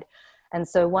inside. And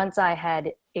so once I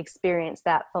had experienced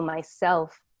that for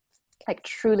myself, like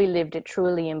truly lived it,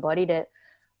 truly embodied it,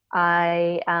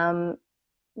 I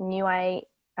knew I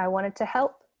wanted to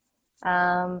help.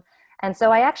 And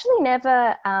so I actually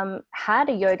never had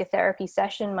a yoga therapy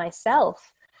session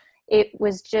myself. It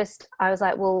was just, I was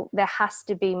like, well, there has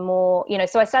to be more,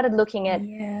 so I started looking at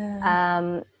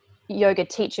yoga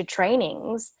teacher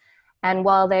trainings. And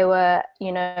while there were,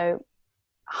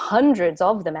 hundreds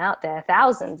of them out there,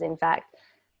 thousands, in fact,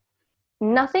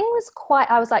 nothing was quite,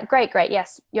 I was like, great.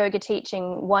 Yes. Yoga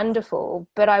teaching, wonderful,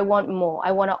 but I want more.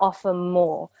 I want to offer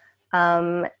more.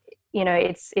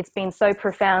 It's been so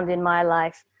profound in my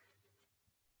life.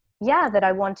 Yeah. That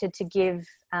I wanted to give,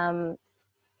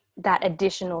 that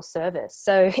additional service.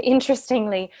 So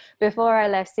interestingly, before I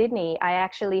left Sydney, I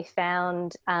actually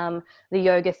found the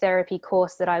yoga therapy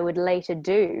course that I would later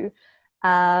do.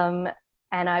 And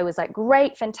I was like,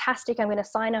 great, fantastic. I'm going to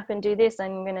sign up and do this.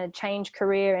 I'm going to change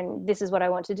career, and this is what I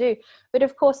want to do. But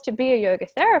of course, to be a yoga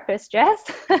therapist, Jess,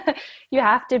 you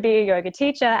have to be a yoga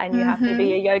teacher, and you have to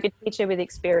be a yoga teacher with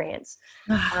experience.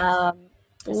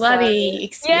 bloody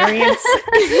experience.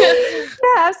 Yeah,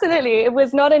 absolutely. It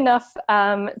was not enough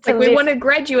to like we want to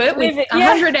graduate with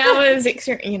 100 hours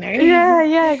experience, you know.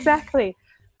 Yeah, exactly.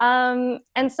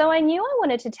 And so I knew I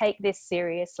wanted to take this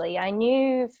seriously. I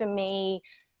knew for me,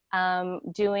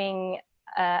 doing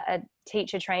a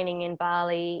teacher training in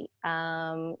Bali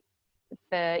for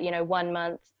 1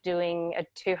 month, doing a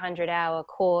 200-hour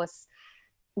course,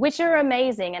 which are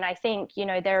amazing, and I think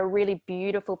they're a really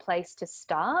beautiful place to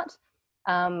start.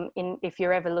 If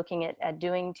you're ever looking at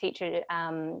doing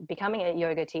becoming a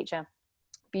yoga teacher,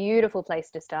 beautiful place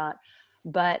to start.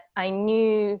 But I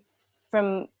knew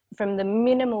from the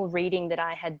minimal reading that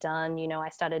I had done, I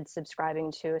started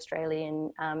subscribing to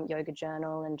Australian Yoga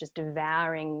Journal and just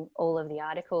devouring all of the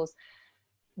articles,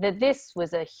 that this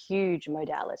was a huge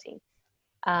modality.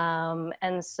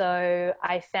 And so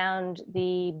I found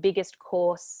the biggest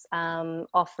course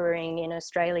offering in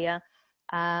Australia.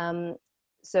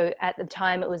 So at the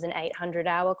time it was an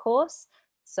 800-hour course.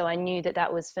 So I knew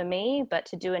that was for me, but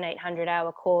to do an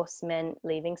 800-hour course meant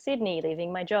leaving Sydney,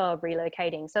 leaving my job,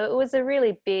 relocating. So it was a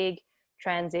really big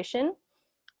transition.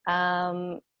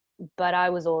 But I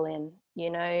was all in,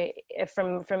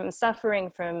 from suffering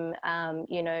from,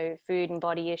 food and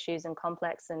body issues and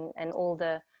complex and all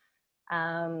the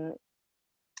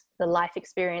life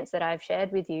experience that I've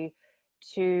shared with you,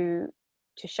 to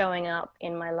showing up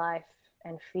in my life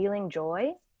and feeling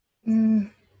joy.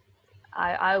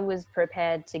 I was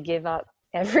prepared to give up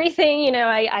everything.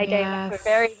 I gave up a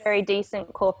very, very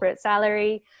decent corporate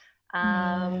salary,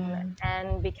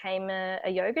 and became a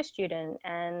yoga student,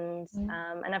 and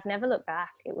I've never looked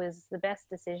back. It was the best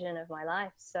decision of my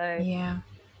life. So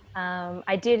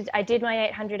I did my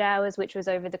 800 hours, which was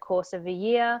over the course of a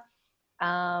year.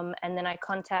 And then I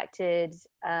contacted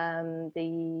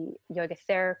the Yoga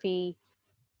Therapy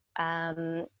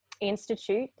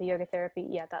Institute, the Yoga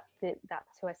Therapy,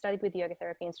 that's who I studied with, the Yoga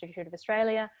Therapy Institute of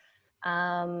Australia.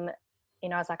 I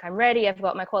was like, I'm ready, I've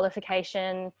got my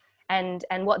qualification, and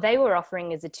what they were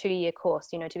offering is a 2-year course.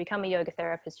 To become a yoga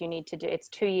therapist, you need to do, it's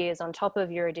 2 years on top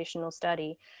of your additional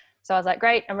study. So I was like,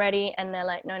 great, I'm ready. And they're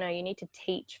like, no, you need to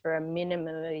teach for a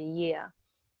minimum of a year.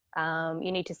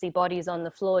 You need to see bodies on the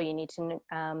floor. You need to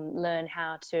learn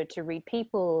how to read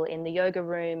people in the yoga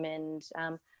room, and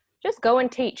just go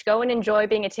and teach, go and enjoy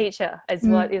being a teacher is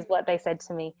what they said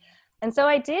to me. And so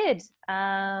I did,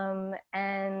 and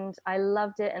I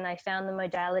loved it, and I found the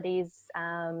modalities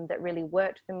that really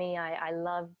worked for me. I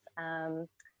love,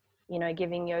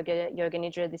 giving yoga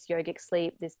nidra, this yogic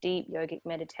sleep, this deep yogic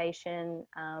meditation.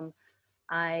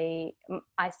 I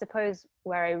suppose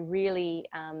where I really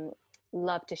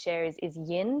love to share is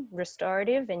yin,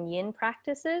 restorative and yin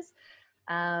practices,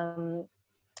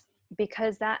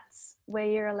 because that's where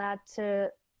you're allowed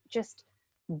to just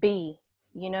be,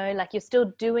 like you're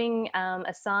still doing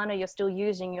asana, you're still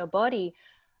using your body,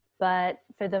 but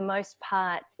for the most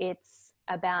part it's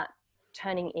about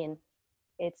turning in.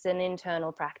 It's an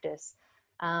internal practice,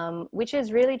 which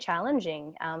is really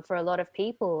challenging for a lot of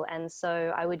people. And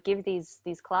so I would give these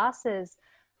classes,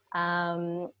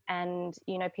 and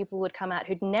people would come out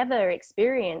who'd never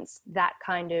experienced that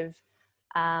kind of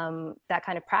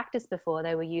practice before.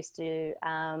 They were used to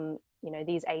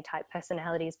these A-type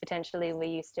personalities potentially were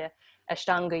used to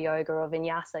Ashtanga yoga or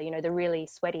Vinyasa, the really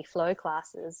sweaty flow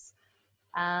classes,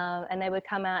 and they would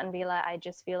come out and be like, I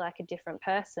just feel like a different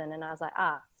person. And I was like,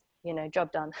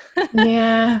 job done.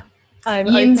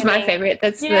 Yin's my favorite.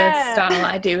 That's the style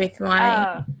I do with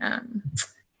my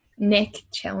neck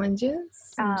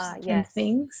challenges and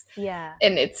things.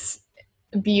 And it's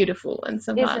beautiful, and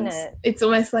sometimes it's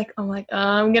almost like I'm like,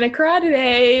 I'm gonna cry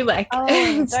today, like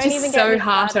it's just so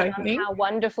heart opening. How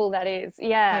wonderful that is. So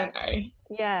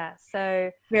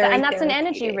and that's an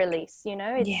energy release,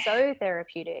 it's so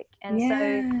therapeutic. And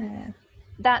so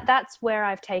that's where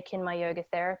I've taken my yoga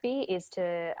therapy, is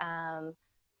to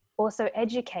also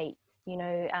educate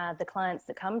the clients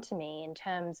that come to me in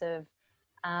terms of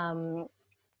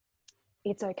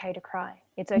it's okay to cry.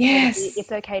 It's okay.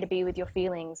 It's okay to be with your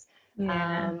feelings.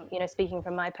 Speaking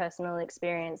from my personal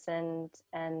experience, and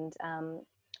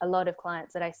a lot of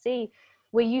clients that I see,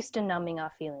 we're used to numbing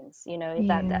our feelings.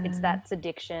 That's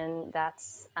addiction.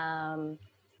 That's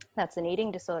an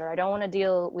eating disorder. I don't want to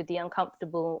deal with the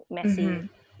uncomfortable, messy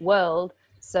world,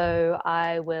 so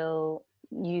I will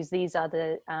use these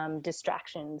other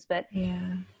distractions. But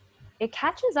it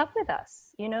catches up with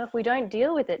us. If we don't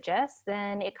deal with it, Jess,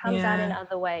 then it comes out in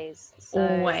other ways.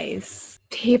 Always.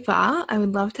 Pippa, I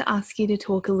would love to ask you to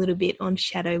talk a little bit on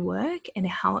shadow work and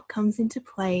how it comes into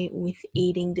play with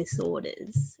eating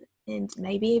disorders, and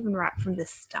maybe even right from the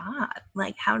start.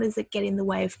 Like, how does it get in the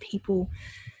way of people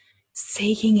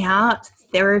seeking out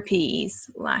therapies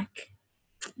like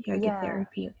yoga Yeah,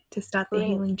 therapy to start the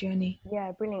brilliant. healing journey?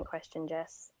 Yeah, brilliant question,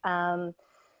 Jess.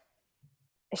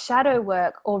 Shadow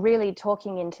work, or really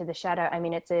talking into the shadow, I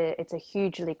mean, it's a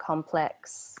hugely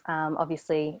complex,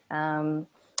 obviously,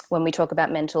 when we talk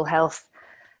about mental health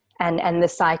and the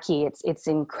psyche, it's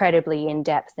incredibly in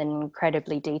depth and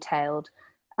incredibly detailed,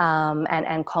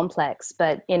 and complex.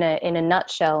 But in a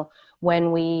nutshell,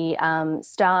 when we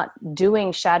start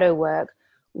doing shadow work,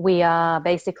 we are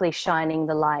basically shining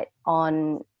the light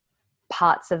on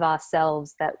parts of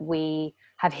ourselves that we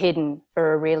have hidden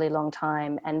for a really long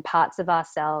time, and parts of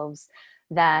ourselves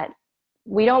that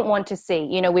we don't want to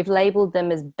see. We've labeled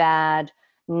them as bad,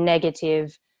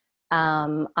 negative.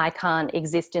 I can't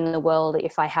exist in the world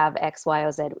if I have X, Y,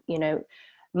 or Z.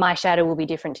 My shadow will be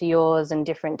different to yours and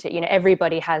different to,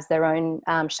 everybody has their own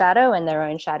shadow and their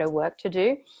own shadow work to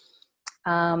do.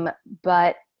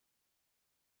 But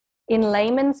in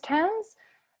layman's terms,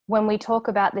 when we talk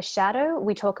about the shadow,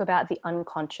 we talk about the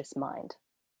unconscious mind.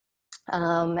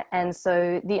 And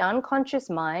so the unconscious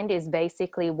mind is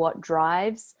basically what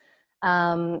drives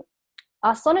us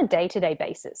on a day-to-day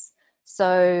basis.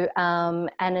 So, and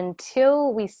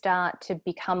until we start to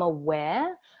become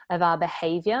aware of our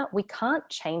behavior, we can't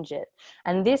change it.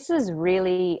 And this is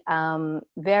really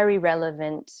very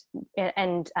relevant,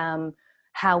 and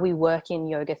how we work in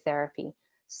yoga therapy.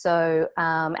 So,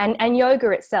 and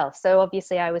yoga itself. So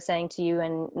obviously I was saying to you,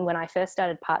 and when I first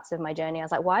started parts of my journey, I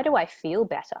was like, why do I feel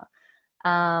better?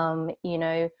 That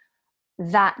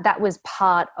was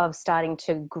part of starting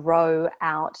to grow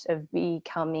out of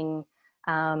becoming,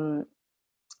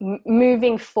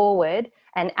 moving forward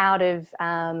and out of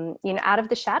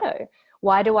the shadow.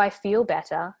 Why do I feel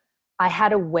better? I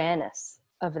had awareness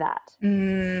of that. Do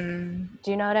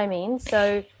you know what I mean?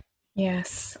 So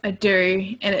yes, I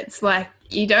do. And it's like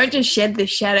you don't just shed the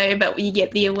shadow, but you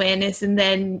get the awareness, and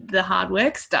then the hard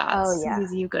work starts. Oh yeah,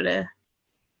 because you've got to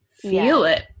feel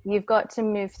it. You've got to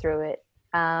move through it.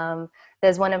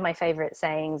 There's one of my favorite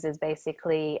sayings is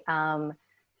basically,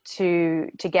 to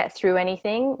get through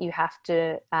anything, you have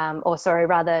to,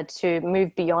 to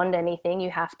move beyond anything, you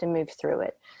have to move through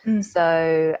it.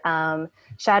 So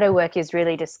shadow work is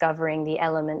really discovering the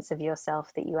elements of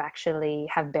yourself that you actually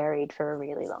have buried for a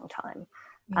really long time.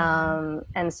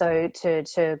 And so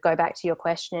to go back to your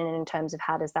question in terms of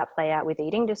how does that play out with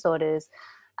eating disorders,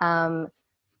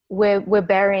 we're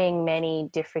burying many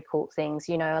difficult things.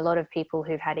 A lot of people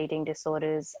who've had eating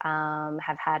disorders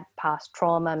have had past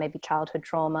trauma, maybe childhood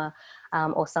trauma,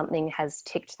 or something has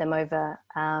ticked them over.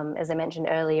 As I mentioned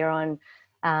earlier on,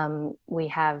 we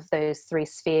have those 3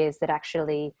 spheres that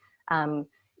actually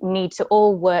need to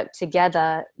all work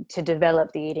together to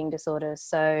develop the eating disorder.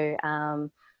 So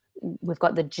we've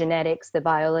got the genetics, the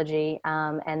biology,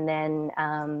 and then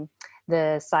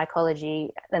the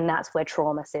psychology, and that's where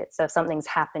trauma sits. So if something's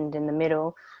happened in the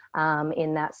middle,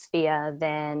 in that sphere,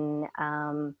 then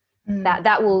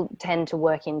that will tend to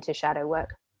work into shadow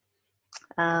work.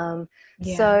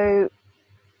 So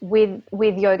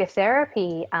with yoga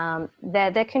therapy,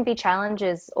 there can be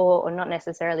challenges, or not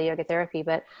necessarily yoga therapy,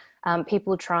 but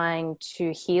people trying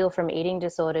to heal from eating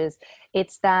disorders.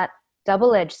 It's that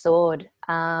double-edged sword,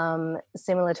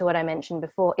 similar to what I mentioned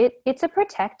before. It's a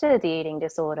protector, the eating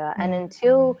disorder, and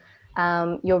until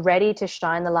you're ready to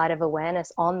shine the light of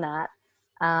awareness on that,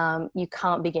 you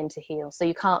can't begin to heal. So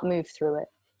you can't move through it,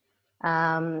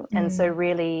 and so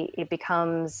really it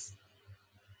becomes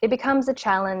a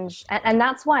challenge, and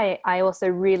that's why I also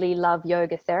really love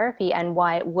yoga therapy, and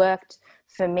why it worked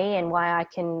for me, and why I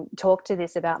can talk to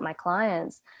this about my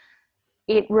clients.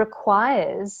 It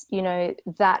requires,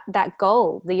 that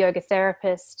goal, the yoga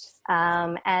therapist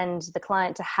and the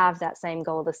client to have that same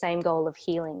goal, the same goal of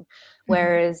healing.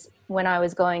 Whereas when I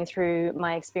was going through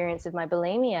my experience of my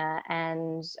bulimia,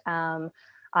 and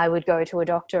I would go to a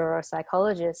doctor or a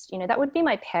psychologist, that would be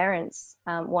my parents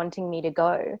wanting me to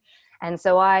go. And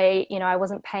so I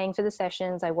wasn't paying for the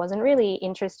sessions. I wasn't really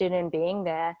interested in being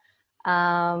there.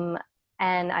 And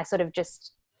I sort of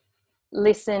just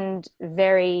listened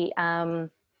very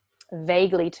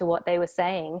vaguely to what they were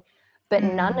saying, but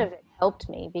none of it helped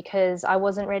me, because I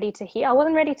wasn't ready to heal. I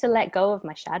wasn't ready to let go of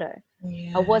my shadow.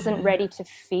 I wasn't ready to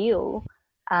feel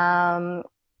what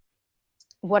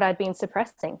I'd been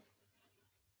suppressing.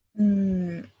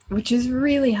 Which is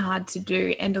really hard to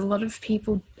do, and a lot of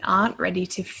people aren't ready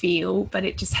to feel, but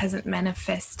it just hasn't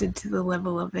manifested to the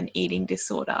level of an eating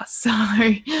disorder. So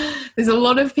there's a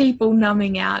lot of people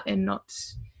numbing out and not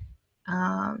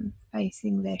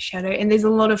facing their shadow. And there's a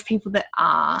lot of people that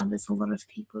are. There's a lot of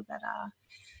people that are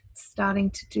starting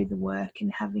to do the work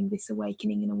and having this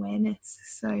awakening and awareness.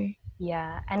 So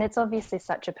yeah, and it's obviously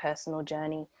such a personal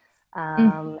journey.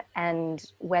 mm. And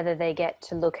whether they get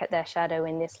to look at their shadow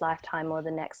in this lifetime or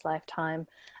the next lifetime,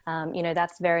 you know,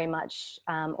 that's very much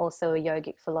also a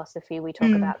yogic philosophy. We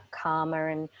talk about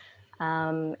karma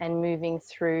and moving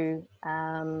through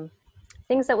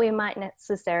things that we might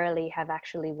necessarily have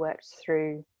actually worked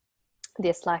through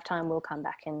this lifetime. We'll come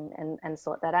back and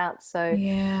sort that out. So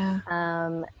Yeah.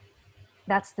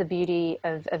 that's the beauty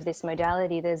of this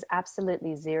modality. There's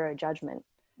absolutely zero judgment.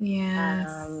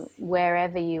 Yes.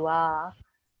 Wherever you are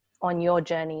on your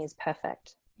journey is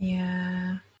perfect.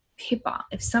 Yeah. Pippa,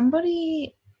 if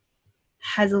somebody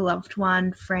has a loved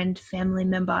one, friend, family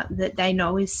member that they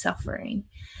know is suffering,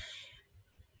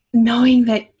 knowing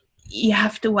that you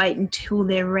have to wait until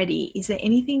they're ready, is there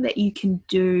anything that you can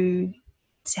do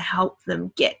to help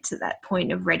them get to that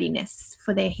point of readiness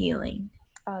for their healing?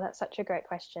 Oh, that's such a great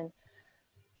question.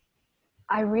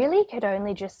 I really could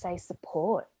only just say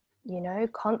support, you know,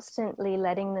 constantly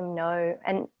letting them know,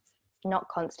 and not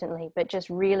constantly, but just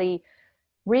really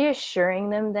reassuring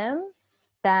them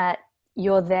that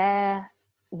you're there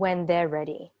when they're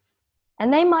ready.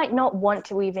 And they might not want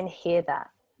to even hear that,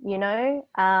 you know.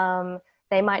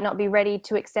 They might not be ready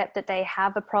to accept that they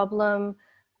have a problem.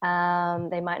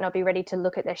 They might not be ready to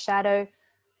look at their shadow.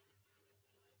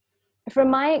 From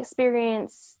my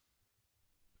experience,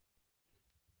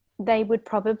 they would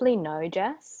probably know,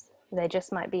 Jess. They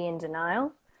just might be in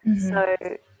denial. Mm-hmm. So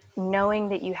knowing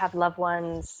that you have loved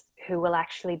ones who will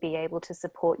actually be able to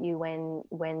support you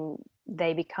when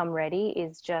they become ready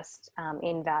is just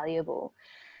invaluable.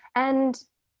 And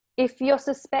if you're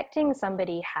suspecting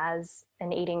somebody has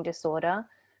an eating disorder,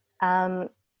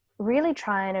 really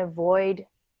try and avoid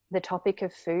the topic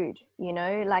of food. You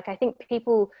know, like I think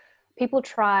people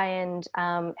try and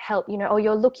help, you know, oh,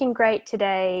 you're looking great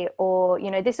today, or, you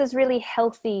know, this is really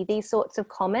healthy. These sorts of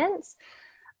comments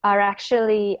are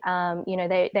actually, you know,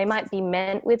 they might be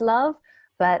meant with love,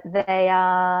 but they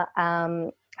are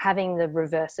having the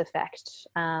reverse effect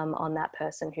on that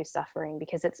person who's suffering,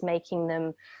 because it's making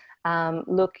them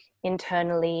look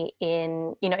internally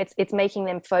in, you know, it's making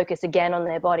them focus again on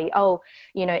their body. Oh,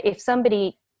 you know, if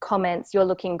somebody comments, you're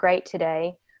looking great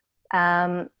today,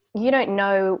 you don't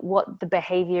know what the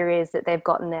behavior is that they've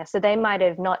gotten there. So they might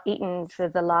have not eaten for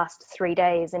the last 3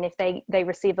 days. And if they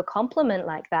receive a compliment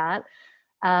like that,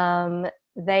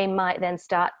 they might then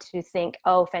start to think,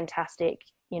 oh, fantastic,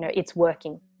 you know, it's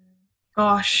working.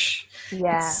 Gosh,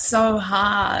 Yeah. it's so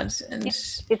hard. And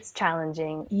it's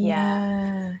challenging.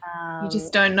 Yeah. You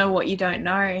just don't know what you don't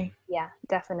know. Yeah,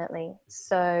 definitely.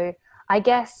 So I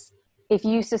guess if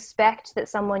you suspect that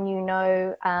someone you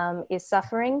know is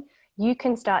suffering, you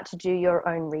can start to do your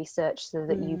own research so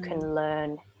that you can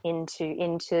learn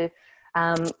into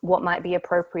what might be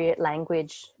appropriate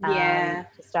language to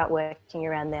start working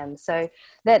around them. So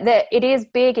that it is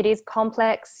big, it is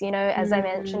complex, you know, as I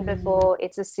mentioned before,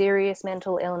 it's a serious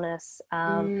mental illness.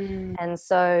 And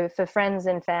so for friends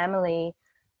and family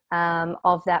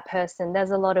of that person,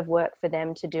 there's a lot of work for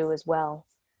them to do as well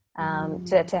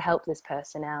to help this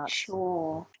person out.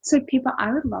 Sure. So Pippa,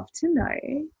 I would love to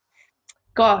know,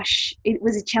 gosh, it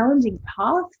was a challenging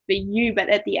path for you, but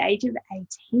at the age of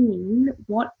 18,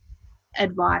 what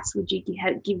advice would you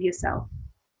give your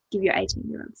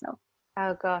 18-year-old self?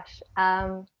 Oh gosh.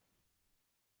 Yeah,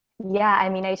 I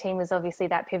mean, 18 was obviously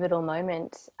that pivotal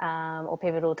moment or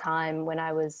pivotal time when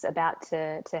I was about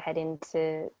to head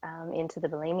into the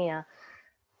bulimia.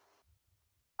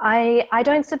 I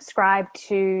don't subscribe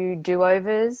to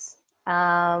do-overs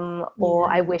or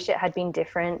I wish it had been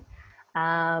different.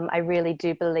 I really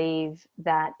do believe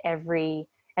that every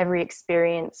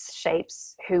experience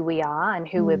shapes who we are and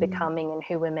who we're becoming and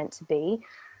who we're meant to be.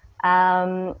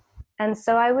 And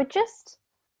so I would just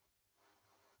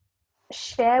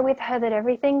share with her that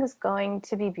everything is going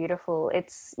to be beautiful.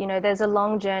 It's, you know, there's a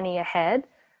long journey ahead,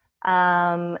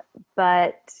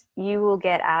 but you will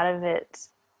get out of it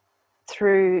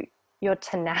through your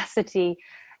tenacity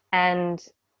and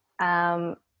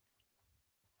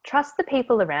trust the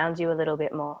people around you a little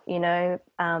bit more, you know.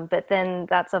 But then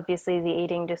that's obviously the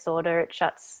eating disorder. It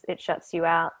shuts you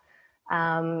out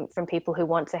from people who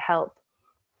want to help.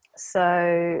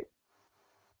 So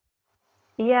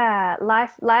yeah,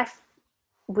 life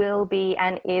will be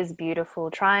and is beautiful.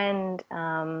 Try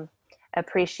and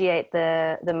appreciate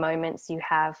the moments you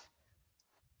have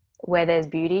where there's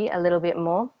beauty a little bit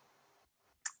more.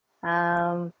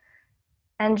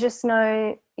 And just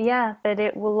know, that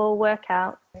it will all work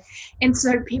out. And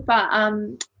so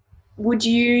Pippa, would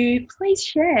you please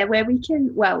share where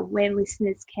where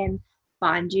listeners can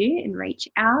find you and reach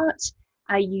out?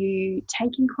 Are you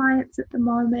taking clients at the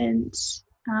moment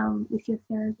with your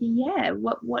therapy? Yeah,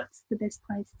 what's the best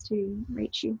place to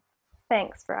reach you?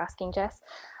 Thanks for asking, Jess.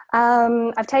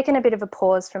 I've taken a bit of a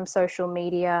pause from social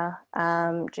media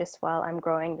just while I'm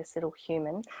growing this little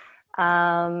human.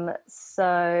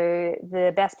 So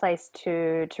the best place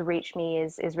to reach me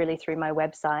is really through my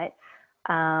website.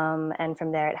 And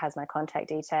from there it has my contact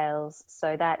details.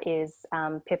 So that is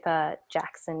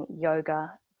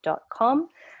pippajacksonyoga.com,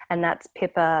 and that's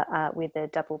Pippa with a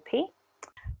double P.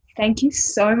 Thank you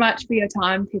so much for your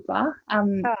time, Pippa.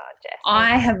 Jess,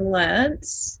 I have learnt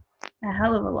a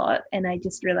hell of a lot, and I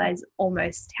just realised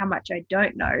almost how much I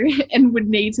don't know and would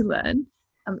need to learn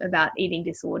about eating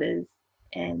disorders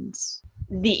and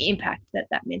the impact that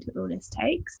mental illness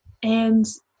takes, and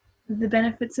the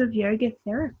benefits of yoga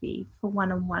therapy for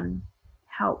one-on-one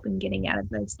help in getting out of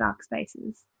those dark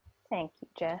spaces. Thank you,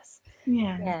 Jess.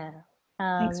 Yeah.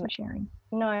 Thanks for sharing.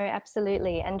 No,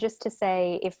 absolutely. And just to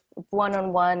say, if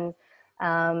one-on-one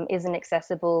isn't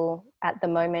accessible at the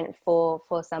moment for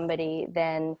somebody,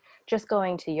 then just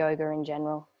going to yoga in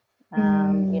general,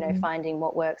 finding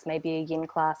what works, maybe a yin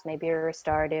class, maybe a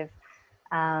restorative.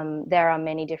 There are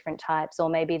many different types, or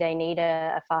maybe they need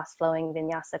a fast-flowing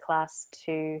vinyasa class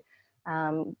to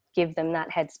give them that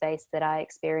headspace that I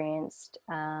experienced.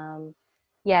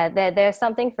 There's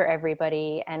something for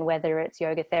everybody, and whether it's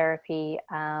yoga therapy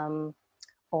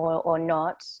or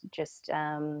not, just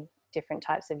different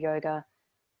types of yoga,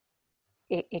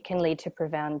 it can lead to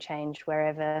profound change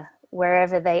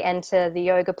wherever they enter the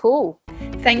yoga pool.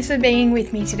 Thanks for being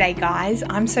with me today, guys.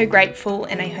 I'm so grateful,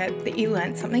 and I hope that you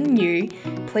learned something new.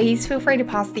 Please feel free to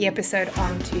pass the episode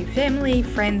on to family,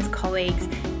 friends, colleagues,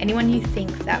 anyone you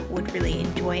think that would really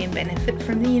enjoy and benefit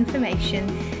from the information.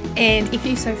 And if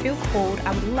you so feel called,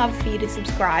 I would love for you to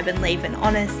subscribe and leave an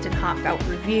honest and heartfelt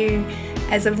review.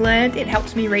 As I've learned, it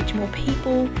helps me reach more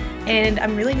people, and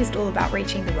I'm really just all about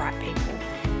reaching the right people.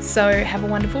 So have a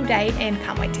wonderful day, and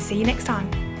can't wait to see you next time.